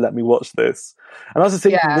mum ever let me watch this? And I was just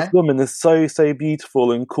thinking, this woman is so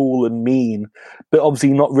beautiful and cool and mean, but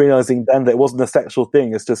obviously not realizing then that it wasn't a sexual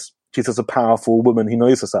thing. It's just, she's just a powerful woman who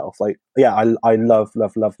knows herself. Like, yeah, I love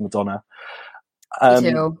Madonna.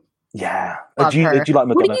 Me too. Yeah. Love Do you like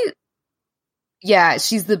Madonna? Yeah,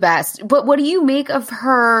 she's the best. But what do you make of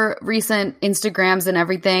her recent Instagrams and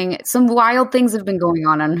everything? Some wild things have been going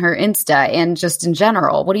on her Insta and just in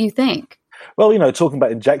general. What do you think? Well, you know, talking about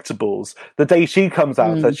injectables, the day she comes out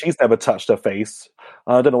and says she's never touched her face,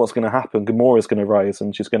 I don't know what's going to happen. Gamora's going to rise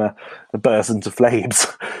and she's going to burst into flames.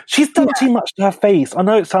 She's done too much to her face. I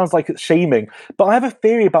know it sounds like it's shaming, but I have a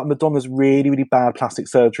theory about Madonna's really bad plastic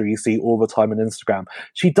surgery you see all the time on Instagram.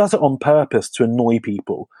 She does it on purpose to annoy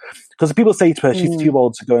people. Because people say to her, she's too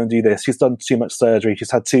old to go and do this. She's done too much surgery.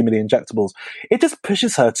 She's had too many injectables. It just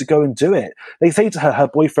pushes her to go and do it. They say to her, her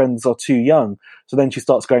boyfriends are too young. So then she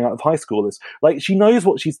starts going out with high schoolers. Like, she knows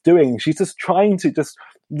what she's doing. She's just trying to just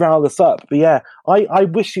rile us up. But yeah, I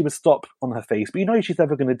wish she would stop on her face. But you know she's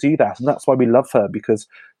never going to do that. And that's why we love her, because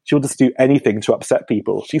she'll just do anything to upset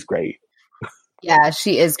people. She's great. Yeah,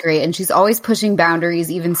 she is great. And she's always pushing boundaries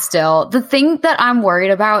even still. The thing that I'm worried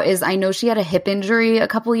about is I know she had a hip injury a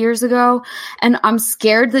couple years ago, and I'm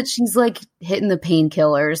scared that she's like hitting the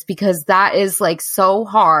painkillers, because that is like so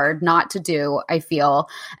hard not to do, I feel.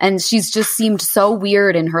 And she's just seemed so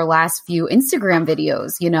weird in her last few Instagram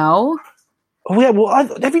videos, you know? Oh yeah, well,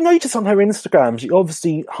 have you noticed on her Instagram, she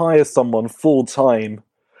obviously hires someone full-time.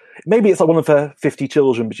 Maybe it's like one of her 50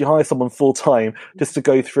 children, but she hires someone full-time just to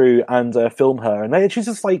go through and film her. And she's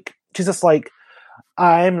just like,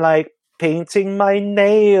 I'm like painting my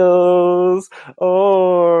nails,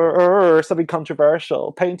 or something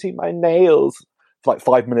controversial, painting my nails for like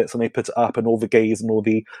 5 minutes, and they put it up and all the gays and all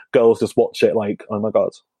the girls just watch it like, oh my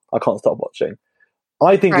God, I can't stop watching.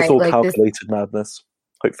 I think it's all like calculated madness,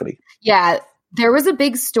 hopefully. Yeah. There was a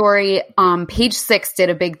big story. Page 6 did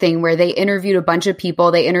a big thing where they interviewed a bunch of people.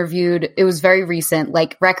 It was very recent,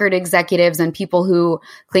 like record executives and people who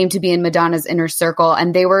claim to be in Madonna's inner circle.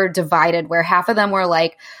 And they were divided, where half of them were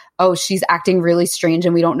like, oh, she's acting really strange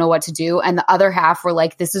and we don't know what to do. And the other half were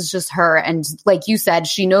like, this is just her. And like you said,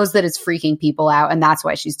 she knows that it's freaking people out and that's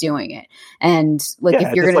why she's doing it. And like,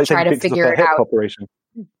 if you're going to try to figure it out. Operation.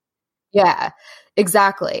 Yeah,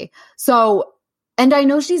 exactly. So, and I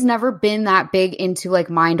know she's never been that big into like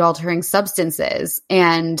mind-altering substances.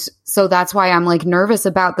 And so that's why I'm like nervous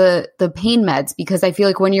about the pain meds, because I feel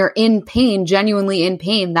like when you're in pain, genuinely in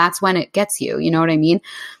pain, that's when it gets you. You know what I mean?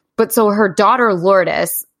 But so her daughter,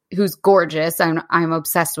 Lourdes, who's gorgeous, I'm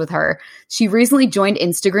obsessed with her. She recently joined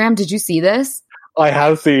Instagram. Did you see this? I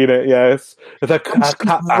have seen it, yes.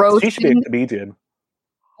 She should be a comedian.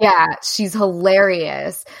 Yeah, she's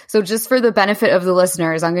hilarious. So just for the benefit of the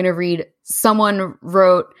listeners, I'm going to read. Someone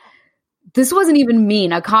wrote, this wasn't even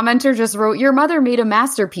mean. A commenter just wrote, your mother made a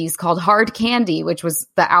masterpiece called Hard Candy, which was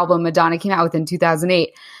the album Madonna came out with in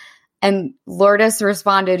 2008. And Lourdes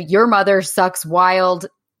responded, your mother sucks wild.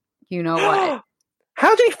 You know what?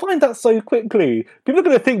 How did you find that so quickly? People are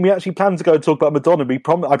going to think we actually planned to go and talk about Madonna.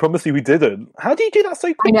 I promise you we didn't. How do you do that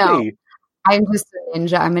so quickly? I know. I'm just a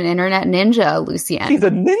ninja. I'm an internet ninja, Lucien. She's a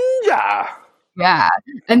ninja. Yeah.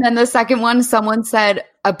 And then the second one, someone said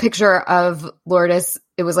a picture of Lourdes.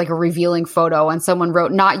 It was like a revealing photo. And someone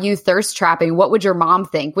wrote, not you thirst trapping. What would your mom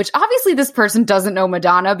think? Which obviously this person doesn't know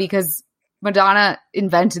Madonna, because Madonna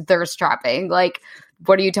invented thirst trapping. Like,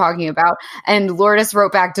 what are you talking about? And Lourdes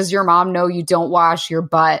wrote back, does your mom know you don't wash your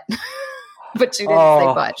butt? But she didn't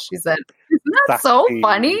say butt. She said, isn't that so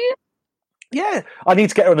funny? Yeah, I need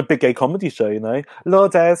to get her on a big gay comedy show, you know.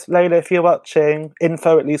 Lourdes, Layla, if you're watching,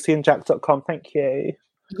 info@lucienjack.com. Thank you.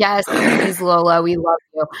 Yes, please, Lola. We love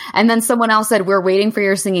you. And then someone else said, we're waiting for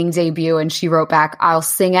your singing debut. And she wrote back, I'll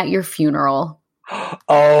sing at your funeral.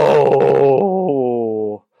 Oh.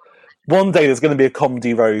 One day there's going to be a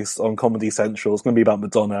comedy roast on Comedy Central. It's going to be about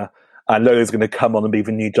Madonna. And Lola's going to come on and be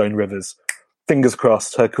the new Joan Rivers. Fingers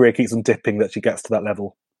crossed, her career keeps on dipping that she gets to that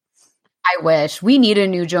level. I wish. We need a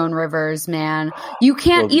new Joan Rivers, man. You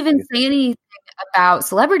can't even say anything about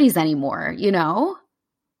celebrities anymore, you know?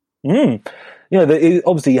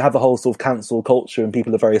 obviously you have the whole sort of cancel culture, and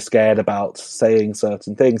people are very scared about saying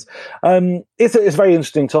certain things. It's a very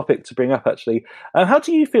interesting topic to bring up, actually. How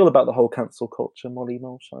do you feel about the whole cancel culture, Molly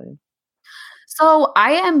Mulshine? So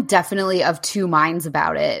I am definitely of two minds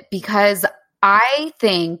about it, because I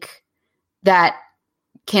think that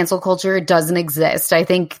cancel culture doesn't exist. I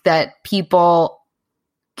think that people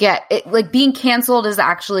get it, like, being canceled is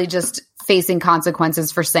actually just facing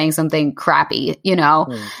consequences for saying something crappy,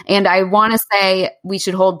 And I want to say we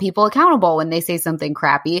should hold people accountable when they say something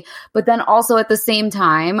crappy, but then also at the same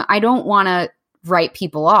time, I don't want to write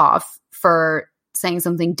people off for saying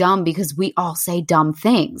something dumb, because we all say dumb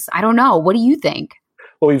things. I don't know. What do you think?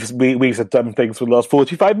 Well, we've said dumb things for the last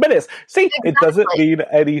 45 minutes. See, exactly. It doesn't mean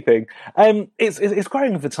anything. It's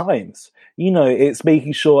growing with the times. It's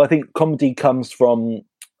making sure. I think comedy comes from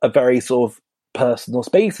a very sort of personal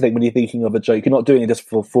space. I think when you're thinking of a joke, you're not doing it just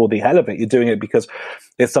for the hell of it. You're doing it because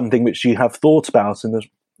it's something which you have thought about, and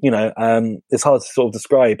it's hard to sort of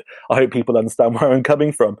describe. I hope people understand where I'm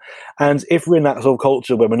coming from. And if we're in that sort of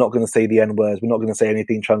culture where we're not going to say the N-word, we're not going to say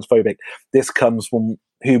anything transphobic, this comes from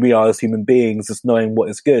who we are as human beings, just knowing what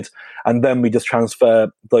is good. And then we just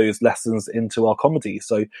transfer those lessons into our comedy.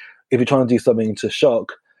 So if you're trying to do something to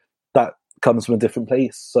shock, that comes from a different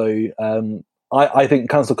place. So I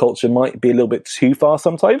think cancel culture might be a little bit too far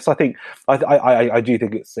sometimes. I think I do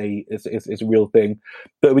think it's a real thing,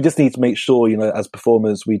 but we just need to make sure, as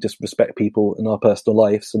performers, we just respect people in our personal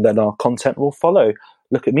lives, and then our content will follow.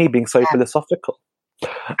 Look at me being so philosophical.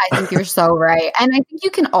 I think you're so right. And I think you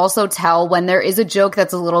can also tell when there is a joke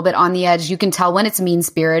that's a little bit on the edge. You can tell when it's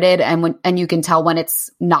mean-spirited, and you can tell when it's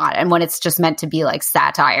not, and when it's just meant to be like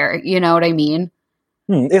satire. You know what I mean?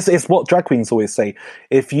 It's what drag queens always say.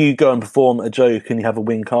 If you go and perform a joke and you have a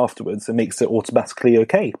wink afterwards, it makes it automatically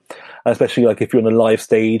okay. Especially like if you're on a live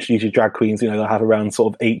stage, usually drag queens, they'll have around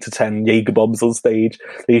sort of 8 to 10 Jaeger bombs on stage.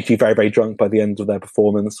 They're usually very, very drunk by the end of their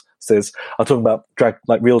performances. I'm talking about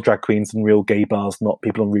real drag queens in real gay bars, not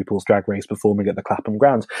people on RuPaul's Drag Race performing at the Clapham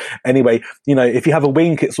Grand. Anyway, if you have a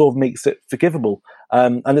wink, it sort of makes it forgivable.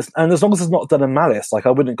 And as long as it's not done in malice, like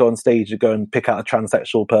I wouldn't go on stage and go and pick out a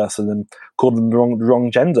transsexual person and call them the wrong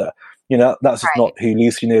gender. That's just not who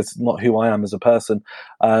Lucien is, not who I am as a person.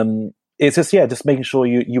 It's just making sure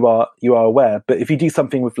you are aware. But if you do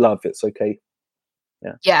something with love, it's okay.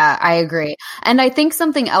 Yeah, I agree. And I think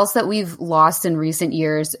something else that we've lost in recent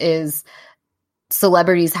years is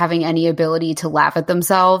celebrities having any ability to laugh at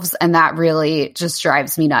themselves. And that really just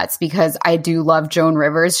drives me nuts, because I do love Joan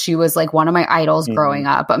Rivers. She was like one of my idols growing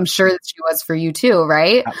up. I'm sure that she was for you too,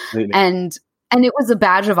 right? Absolutely. And it was a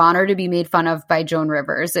badge of honor to be made fun of by Joan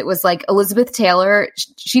Rivers. It was like Elizabeth Taylor.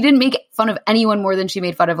 She didn't make fun of anyone more than she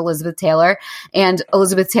made fun of Elizabeth Taylor. And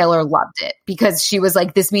Elizabeth Taylor loved it, because she was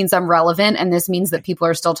like, this means I'm relevant, and this means that people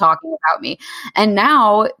are still talking about me. And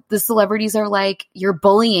now the celebrities are like, you're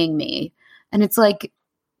bullying me. And it's like,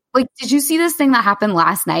 did you see this thing that happened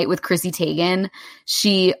last night with Chrissy Teigen?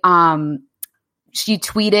 She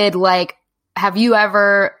tweeted like, have you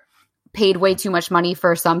ever paid way too much money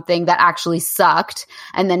for something that actually sucked?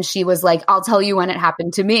 And then she was like, I'll tell you when it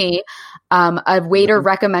happened to me. A waiter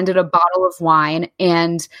recommended a bottle of wine,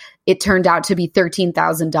 and it turned out to be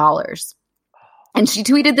 $13,000. And she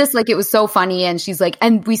tweeted this like it was so funny. And she's like,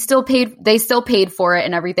 and they still paid for it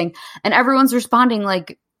and everything. And everyone's responding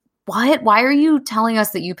like, what? Why are you telling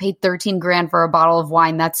us that you paid 13 grand for a bottle of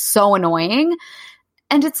wine? That's so annoying.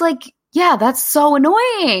 And it's like, yeah, that's so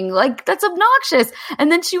annoying. Like, that's obnoxious.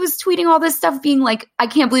 And then she was tweeting all this stuff being like, I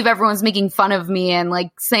can't believe everyone's making fun of me, and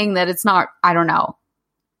like saying that it's not, I don't know.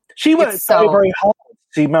 She worked so very hard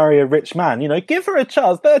to marry a rich man. Give her a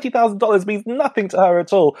chance. $30,000 means nothing to her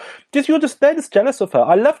at all. They're just jealous of her.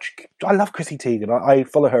 I love Chrissy Teigen. I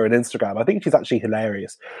follow her on Instagram. I think she's actually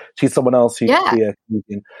hilarious. She's someone else who could be a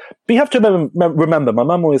comedian. But you have to remember, my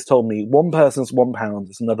mum always told me, one person's £1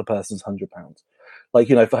 is another person's £100. Like,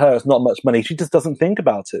 for her, it's not much money. She just doesn't think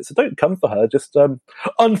about it. So don't come for her. Just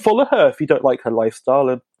unfollow her if you don't like her lifestyle,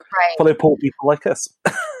 and follow poor people like us.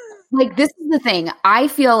 Like, this is the thing. I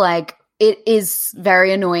feel like it is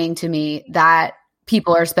very annoying to me that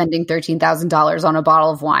people are spending $13,000 on a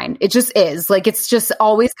bottle of wine. It just is. Like, it's just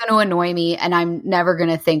always going to annoy me, and I'm never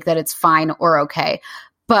going to think that it's fine or okay.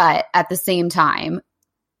 But at the same time,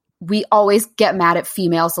 we always get mad at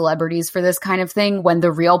female celebrities for this kind of thing when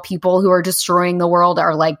the real people who are destroying the world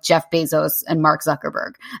are like Jeff Bezos and Mark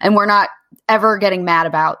Zuckerberg. And we're not ever getting mad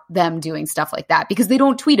about them doing stuff like that because they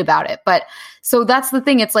don't tweet about it. But so that's the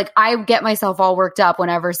thing. It's like I get myself all worked up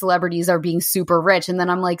whenever celebrities are being super rich. And then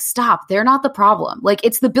I'm like, stop, they're not the problem. Like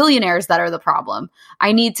it's the billionaires that are the problem.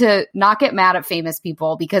 I need to not get mad at famous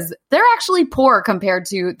people because they're actually poor compared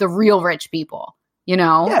to the real rich people, you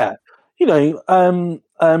know? Yeah. You know,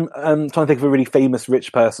 trying to think of a really famous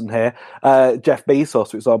rich person here, Jeff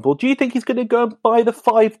Bezos, for example. Do you think he's going to go and buy the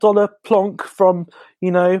 $5 plonk from,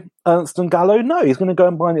 you know, Ernst and Gallo? No, he's going to go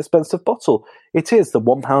and buy an expensive bottle. It is the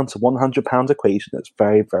 £1 to £100 equation that's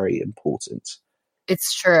very, very important.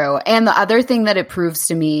 It's true. And the other thing that it proves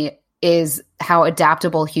to me is how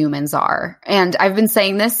adaptable humans are. And I've been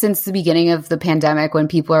saying this since the beginning of the pandemic when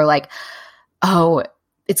people are like, oh,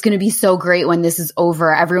 it's going to be so great when this is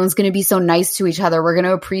over. Everyone's going to be so nice to each other. We're going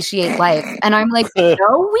to appreciate life. And I'm like,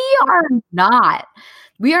 no, we are not.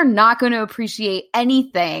 We are not going to appreciate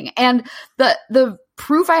anything. And the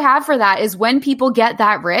proof I have for that is when people get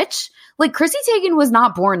that rich, like Chrissy Teigen was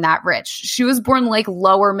not born that rich. She was born like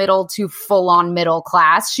lower middle to full on middle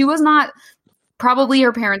class. She was not, probably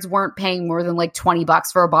her parents weren't paying more than like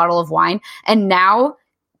 $20 for a bottle of wine. And now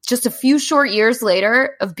just a few short years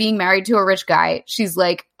later of being married to a rich guy, she's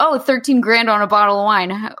like, oh, 13 grand on a bottle of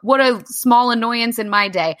wine. What a small annoyance in my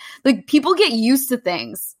day. Like people get used to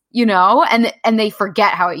things, you know, and they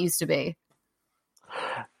forget how it used to be.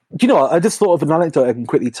 Do you know what? I just thought of an anecdote I can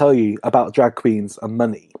quickly tell you about drag queens and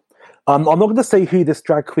money. I'm not going to say who this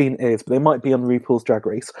drag queen is, but they might be on RuPaul's Drag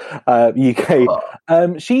Race UK.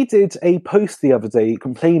 She did a post the other day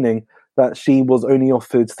complaining that she was only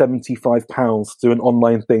offered £75 to do an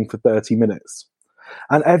online thing for 30 minutes.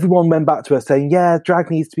 And everyone went back to her saying, yeah,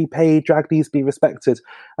 drag needs to be paid, drag needs to be respected.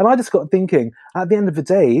 And I just got thinking, at the end of the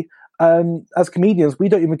day, as comedians, we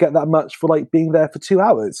don't even get that much for like being there for 2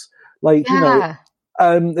 hours. Like, you know,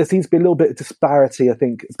 there seems to be a little bit of disparity, I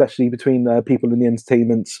think, especially between people in the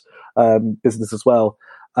entertainment business as well.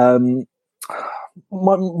 My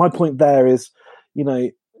point there is, you know,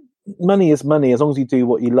 money is money as long as you do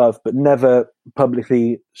what you love, but never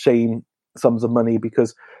publicly shame sums of money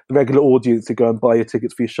because the regular audience who go and buy your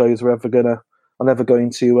tickets for your shows are never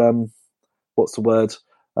going to what's the word?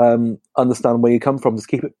 Understand where you come from. Just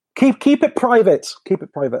keep it private. Keep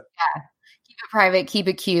it private. Yeah. Keep it private, keep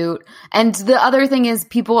it cute. And the other thing is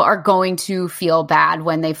people are going to feel bad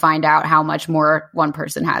when they find out how much more one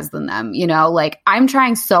person has than them. You know, like I'm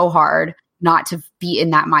trying so hard not to be in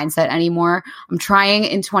that mindset anymore. I'm trying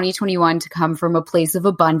in 2021 to come from a place of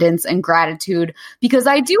abundance and gratitude because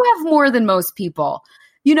I do have more than most people.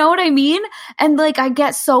 You know what I mean? And like, I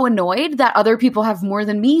get so annoyed that other people have more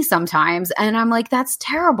than me sometimes. And I'm like, that's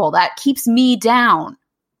terrible. That keeps me down.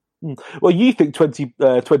 Well, you think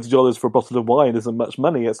 $20 for a bottle of wine isn't much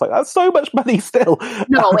money. It's like, that's so much money still.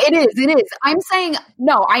 No, it is. I'm saying,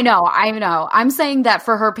 no, I know. I'm saying that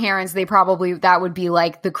for her parents, that would be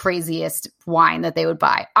like the craziest wine that they would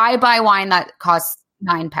buy. I buy wine that costs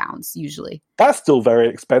 £9 usually. That's still very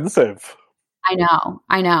expensive. I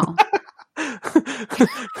know.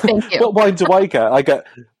 Thank you. What wine do I get?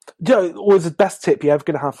 You know, always the best tip you're ever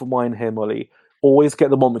going to have for wine here, Molly. Always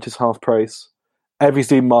get the one which is half price. Every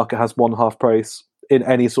Zoom market has one half price in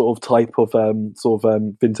any sort of type of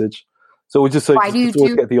vintage. So we just always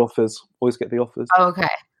get the offers. Always get the offers. Oh, okay.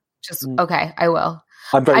 Okay, I will.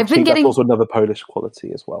 I'm very cheap. That's also another Polish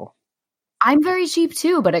quality as well. I'm very cheap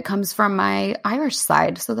too, but it comes from my Irish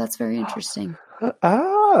side, so that's very interesting.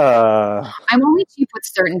 I'm only cheap with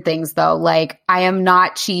certain things though. Like I am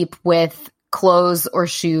not cheap with clothes or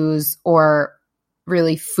shoes or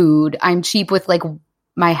really food. I'm cheap with like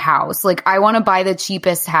my house. Like I want to buy the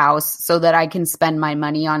cheapest house so that I can spend my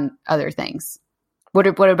money on other things. What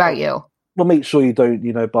about you? Well, make sure you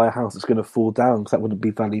don't, buy a house that's going to fall down because that wouldn't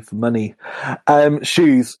be value for money.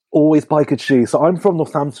 Shoes, always buy good shoes. So I'm from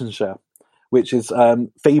Northamptonshire, which is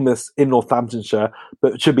famous in Northamptonshire,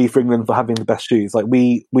 but should be for England for having the best shoes. Like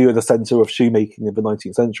we were the centre of shoemaking in the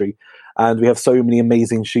 19th century, and we have so many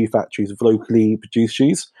amazing shoe factories with locally produced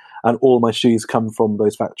shoes, and all my shoes come from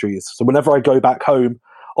those factories. So whenever I go back home,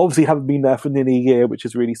 obviously haven't been there for nearly a year, which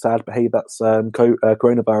is really sad, but hey, that's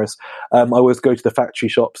coronavirus. I always go to the factory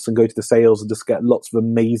shops and go to the sales and just get lots of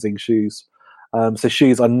amazing shoes. So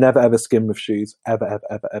shoes, I never ever skim with shoes, ever.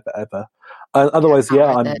 Otherwise,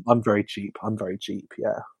 I'm very cheap.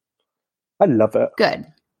 Yeah, I love it. Good.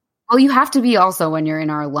 Well, you have to be also when you're in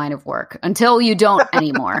our line of work until you don't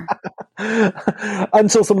anymore.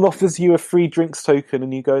 Until someone offers you a free drinks token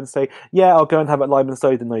and you go and say, yeah, I'll go and have a lime and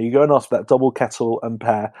soda. No, you go and ask for that double kettle and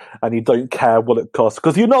pear and you don't care what it costs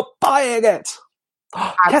because you're not buying it.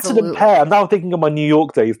 Kettle and pear. I'm now thinking of my New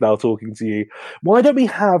York days now talking to you. Why don't we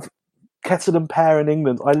have kettle and pear in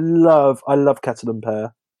England? I love kettle and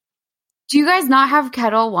pear. Do you guys not have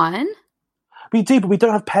Kettle One? We do, but we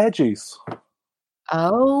don't have pear juice.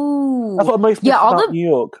 Oh. That's what I'm most about New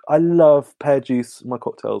York. I love pear juice in my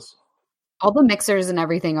cocktails. All the mixers and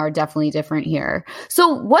everything are definitely different here. So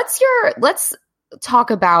let's talk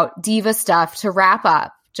about diva stuff to wrap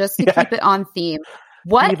up, just to keep it on theme.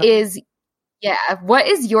 What is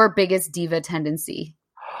your biggest diva tendency?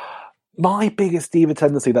 My biggest diva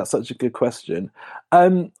tendency, that's such a good question.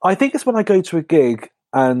 I think it's when I go to a gig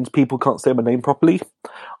and people can't say my name properly.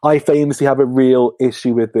 I famously have a real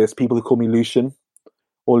issue with this. People who call me Lucien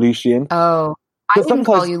or Lucien. Oh, I wouldn't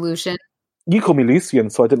call you Lucien. You call me Lucien,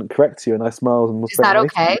 so I didn't correct you, and I smiled and was Is that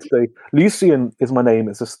okay? Lucien is my name.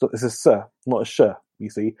 It's a sir, not a sh. You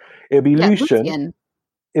see, it'd be Lucien.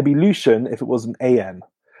 It'd be Lucien if it was an an.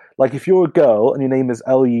 Like if you're a girl and your name is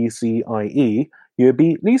Lucie, you'd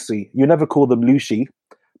be Lucy. You never call them Lucy.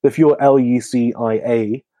 But if you're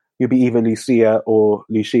Lucia, you'd be either Lucia or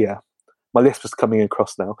Lucia. My lisp is coming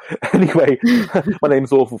across now. Anyway, my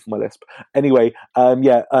name's awful for my lisp. Anyway,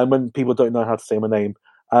 when people don't know how to say my name,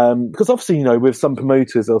 because obviously, you know, with some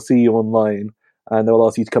promoters, they'll see you online and they'll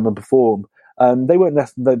ask you to come and perform.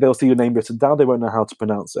 They'll see your name written down. They won't know how to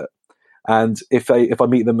pronounce it. And if I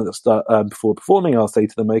meet them at the start before performing, I'll say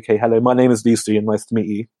to them, "Okay, hello, my name is Lucien. Nice to meet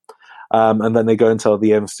you." And then they go and tell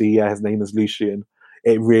the MC, "Yeah, his name is Lucien."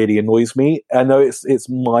 It really annoys me. I know it's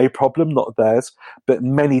my problem, not theirs, but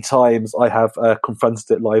many times I have confronted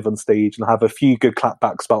it live on stage and have a few good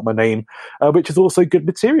clapbacks about my name, which is also good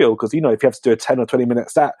material because, you know, if you have to do a 10 or 20 minute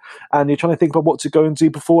set and you're trying to think about what to go and do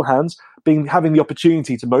beforehand, having the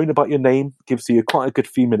opportunity to moan about your name gives you quite a good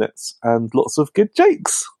few minutes and lots of good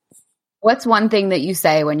jokes. What's one thing that you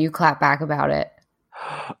say when you clap back about it?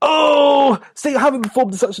 Oh, see, I haven't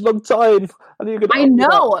performed in such a long time. I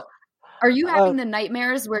know. Are you having the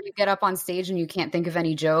nightmares where you get up on stage and you can't think of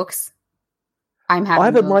any jokes? I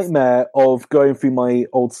have a nightmare of going through my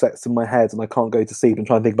old sets in my head and I can't go to sleep and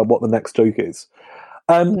try and think about what the next joke is.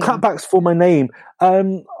 Clapbacks for my name.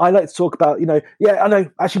 I like to talk about, you know, I know,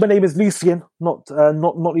 actually my name is Lucien, not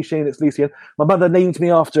Lucien, it's Lucien. My mother named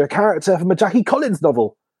me after a character from a Jackie Collins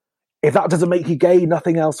novel. If that doesn't make you gay,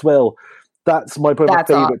 nothing else will. That's my favourite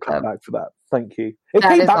clapback for that. Thank you. It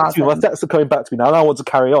came back to me. My sets are coming back to me now. And I want to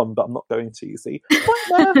carry on, but I'm not going to, you see.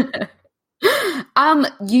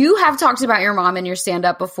 You have talked about your mom in your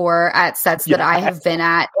stand-up before at sets that I have been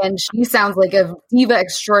at, and she sounds like a diva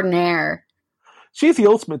extraordinaire. She's the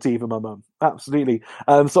ultimate diva, my mum. Absolutely.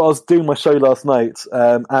 So I was doing my show last night,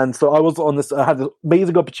 and so I was on this. I had an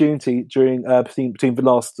amazing opportunity during between the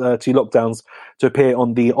last 2 lockdowns to appear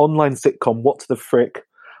on the online sitcom What the Frick.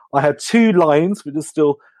 I had 2 lines, which is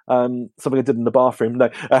still something I did in the bathroom. No,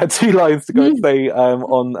 I had 2 lines to go and say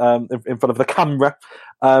in front of the camera,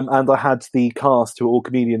 and I had the cast, who were all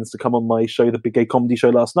comedians, to come on my show, the Big Gay Comedy Show,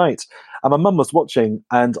 last night. And my mum was watching,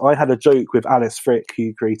 and I had a joke with Alice Frick,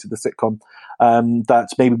 who created the sitcom, that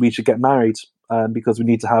maybe we should get married because we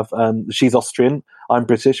need to have. She's Austrian, I'm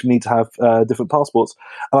British. We need to have different passports.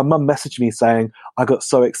 And my mum messaged me saying, "I got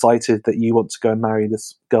so excited that you want to go and marry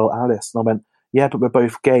this girl, Alice." And I went, "Yeah, but we're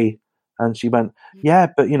both gay." And she went, "Yeah,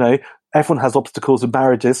 but, you know, everyone has obstacles in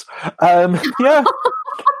marriages." Yeah,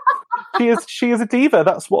 she is a diva.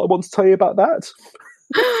 That's what I want to tell you about that.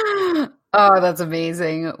 Oh, that's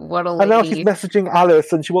amazing. What a lady. And now she's messaging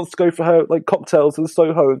Alice and she wants to go for her like cocktails in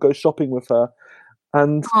Soho and go shopping with her.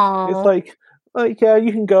 And it's like, yeah,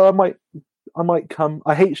 you can go. I might come.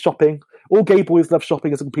 I hate shopping. All gay boys love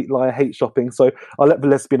shopping. It's a complete lie. I hate shopping. So I'll let the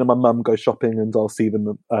lesbian and my mum go shopping and I'll see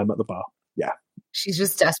them at the bar. Yeah. She's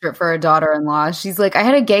just desperate for a daughter-in-law. She's like, I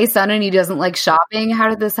had a gay son and he doesn't like shopping. How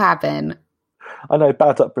did this happen? I know,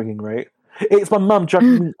 bad upbringing, right? It's my mum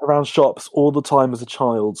dragging me around shops all the time as a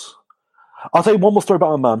child. I'll tell you one more story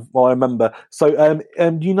about my mum while I remember. So,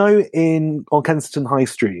 you know, on Kensington High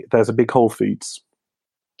Street, there's a big Whole Foods.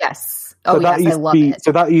 Yes. Oh, yes, I love it.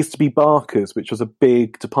 So that used to be Barker's, which was a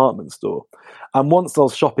big department store. And once I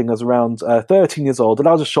was shopping, I was around 13 years old, and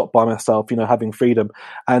I was just shop by myself, you know, having freedom.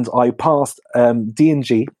 And I passed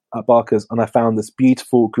D&G at Barker's, and I found this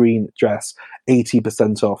beautiful green dress,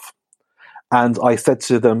 80% off. And I said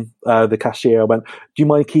to them, the cashier, I went, "Do you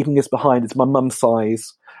mind keeping this behind? It's my mum's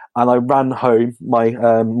size." And I ran home. My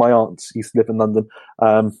aunt used to live in London,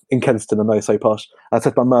 in Kensington, I know, so posh. I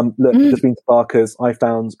said to my mum, look, I've just been to Barker's. I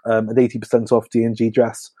found an 80% off D&G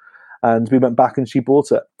dress. And we went back and she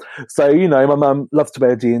bought it. So, my mum loves to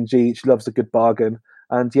wear D&G. She loves a good bargain.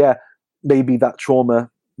 And yeah, maybe that trauma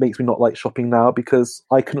makes me not like shopping now because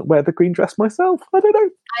I couldn't wear the green dress myself. I don't know.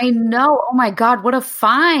 I know. Oh my God, what a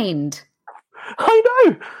find. I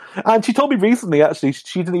know. And she told me recently, actually,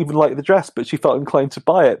 she didn't even like the dress, but she felt inclined to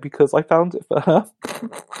buy it because I found it for her.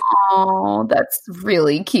 Oh, that's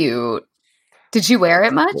really cute. Did she wear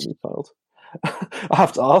it much? Child. I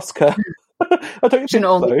have to ask her. I don't think an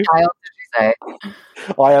only so. child, did you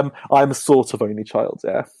say? I am a sort of only child,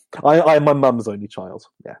 yeah. I am my mum's only child,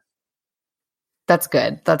 yeah. That's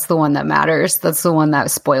good. That's the one that matters. That's the one that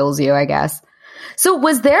spoils you, I guess. So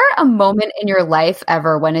was there a moment in your life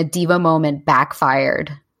ever when a diva moment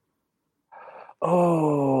backfired?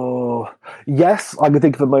 Oh, yes, I can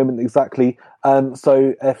think of a moment exactly.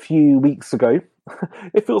 So a few weeks ago,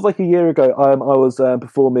 it feels like a year ago, I was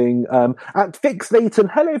performing at Vix Layton.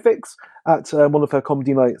 Hello, Vix, at one of her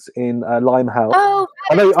comedy nights in Limehouse. Oh,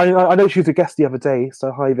 I know she was a guest the other day.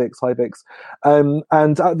 So hi, Vix. And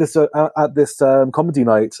at this comedy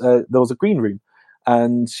night, there was a green room,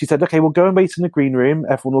 and she said, "Okay, we'll go and wait in the green room.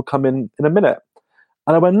 Everyone will come in a minute."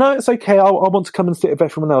 And I went, "No, it's okay. I want to come and sit with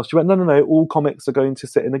everyone else." She went, "No. All comics are going to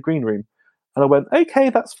sit in the green room." And I went, "Okay,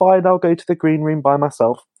 that's fine. I'll go to the green room by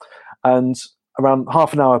myself." And around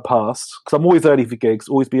half an hour passed, because I'm always early for gigs,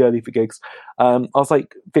 always be early for gigs. I was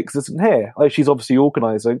like, Vix isn't here. Like, she's obviously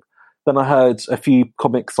organising. Then I heard a few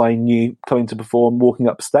comics I knew coming to perform, walking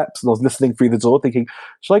up steps, and I was listening through the door thinking,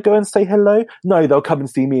 should I go and say hello? No, they'll come and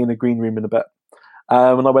see me in the green room in a bit.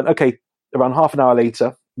 And I went, okay, around half an hour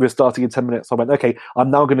later, we're starting in 10 minutes. I went, okay,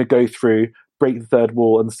 I'm now going to go through, break the third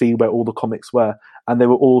wall and see where all the comics were. And they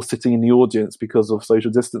were all sitting in the audience because of social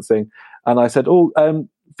distancing. And I said,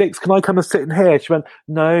 Vix, can I come and sit in here? She went,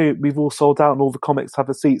 no, we've all sold out and all the comics have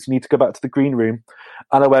the seats. You need to go back to the green room.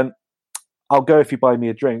 And I went, I'll go if you buy me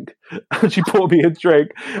a drink. And she bought me a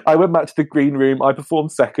drink. I went back to the green room. I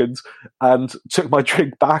performed second and took my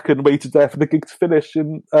drink back and waited there for the gig to finish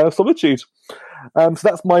in solitude. So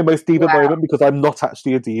that's my most diva moment because I'm not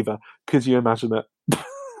actually a diva. Could you imagine it?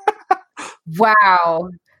 Wow.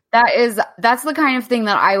 That's the kind of thing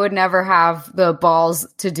that I would never have the balls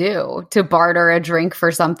to do, to barter a drink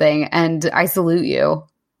for something, and I salute you.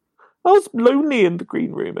 I was lonely in the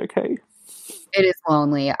green room, okay? It is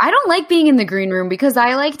lonely. I don't like being in the green room because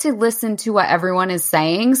I like to listen to what everyone is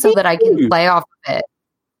saying so that I can play off of it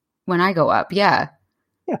when I go up, yeah.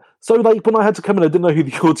 Yeah, so like when I had to come in, I didn't know who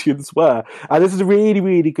the audience were. And this is a really,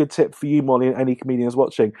 really good tip for you, Molly, and any comedians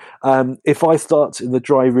watching. If I start in the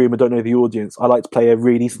dry room and don't know the audience, I like to play a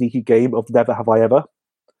really sneaky game of Never Have I Ever.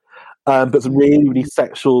 But some really, really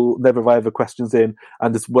sexual Never Have I Ever questions in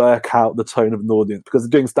and just work out the tone of an audience. Because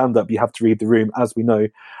doing stand-up, you have to read the room, as we know.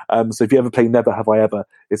 So if you ever play Never Have I Ever,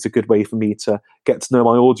 it's a good way for me to get to know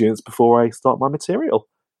my audience before I start my material.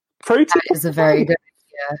 That is a very good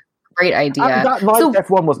idea. Great idea. And that night,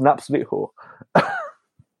 everyone was an absolute whore.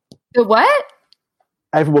 The what?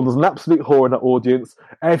 Everyone was an absolute whore in that audience.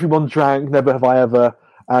 Everyone drank Never Have I Ever,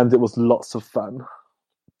 and it was lots of fun.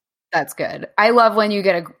 That's good. I love when you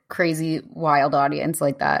get a crazy, wild audience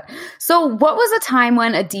like that. So what was a time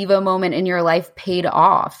when a diva moment in your life paid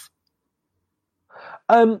off?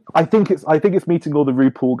 I think it's meeting all the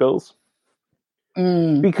RuPaul girls.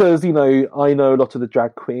 Because, I know a lot of the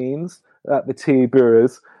drag queens at the tea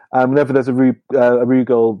bureaus. Whenever there's a Ru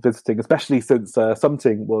girl visiting, especially since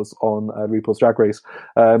Something was on RuPaul's Drag Race,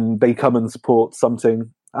 they come and support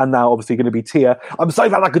Something. And now, obviously, going to be Tia. I'm so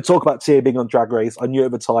glad I could talk about Tia being on Drag Race. I knew it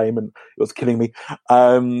at the time, and it was killing me.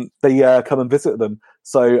 They come and visit them.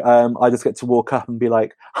 So I just get to walk up and be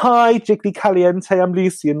like, "Hi, Jiggly Caliente, I'm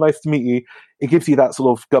Lucien. Nice to meet you." It gives you that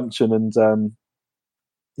sort of gumption and,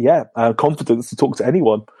 confidence to talk to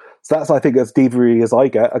anyone. So that's, I think, as diva-y as I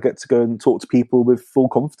get to go and talk to people with full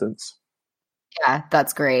confidence. Yeah,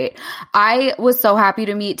 that's great. I was so happy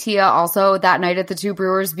to meet Tia also that night at the Two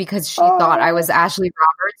Brewers because she thought I was Ashley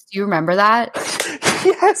Roberts. Do you remember that?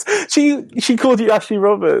 Yes, she called you Ashley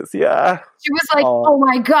Roberts. Yeah, she was like, "Oh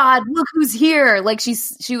my God, look who's here!" Like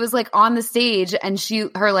she was like on the stage and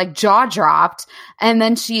her like jaw dropped. And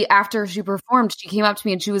then after she performed, she came up to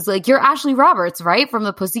me and she was like, "You're Ashley Roberts, right? From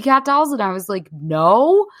the Pussycat Dolls?" And I was like,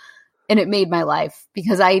 "No." And it made my life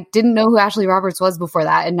because I didn't know who Ashley Roberts was before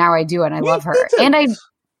that. And now I do. And I love her. And I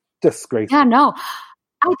disgraceful. Yeah, no,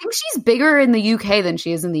 I think she's bigger in the UK than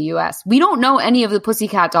she is in the US. We don't know any of the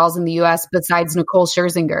Pussycat Dolls in the US besides Nicole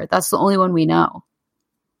Scherzinger. That's the only one we know.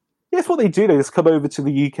 Yeah, that's what they do. They just come over to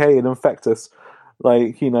the UK and infect us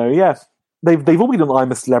Like, yeah. They've all been on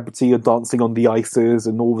I'm a Celebrity and Dancing on the Ices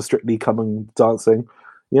and all the Strictly Come dancing.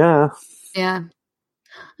 Yeah. Yeah.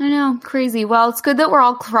 I know. Crazy. Well, it's good that we're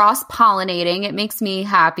all cross-pollinating. It makes me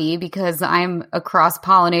happy because I'm a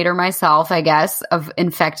cross-pollinator myself, I guess, of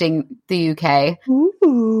infecting the UK.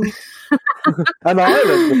 Ooh. And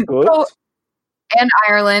Ireland, of course. And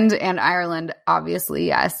Ireland, obviously,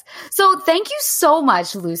 yes. So thank you so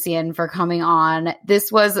much, Lucien, for coming on.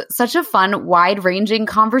 This was such a fun, wide-ranging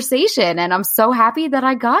conversation, and I'm so happy that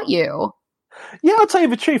I got you. Yeah, I'll tell you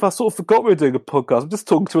the truth. I sort of forgot we were doing a podcast. I'm just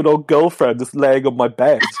talking to an old girlfriend, just laying on my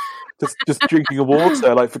bed, just drinking a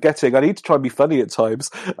water, like forgetting. I need to try and be funny at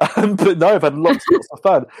times. But no, I've had lots of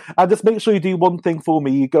fun. And just make sure you do one thing for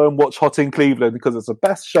me. You go and watch Hot in Cleveland because it's the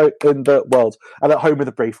best show in the world. And At Home with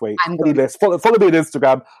a Braithwaite. Follow me on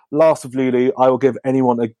Instagram, Last of Lulu. I will give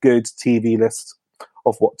anyone a good TV list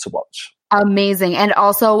of what to watch. Amazing. And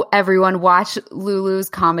also, everyone watch Lulu's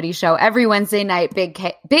comedy show every Wednesday night,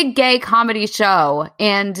 big gay comedy show.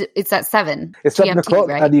 And it's at 7. It's 7 o'clock,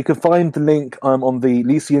 right? And you can find the link on the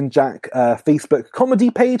Lucien Jack Facebook comedy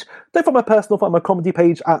page. Don't find my personal, find my comedy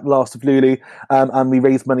page at Last of Lulu. And we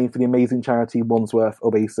raise money for the amazing charity Wandsworth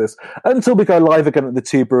Oasis until we go live again at the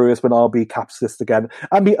Two Brewers, when I'll be capitalist again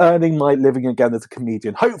and be earning my living again as a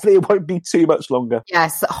comedian. Hopefully it won't be too much longer.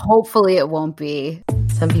 Yes, hopefully it won't be.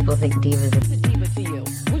 Some people think diva is a diva to you.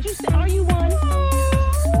 Would you say, are you one?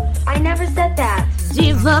 I never said that.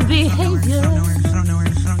 Diva behavior.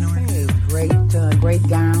 Hey, great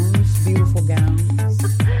gowns, beautiful gowns.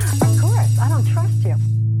 Of course, I don't trust you.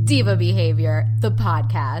 Diva Behavior, the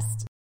podcast.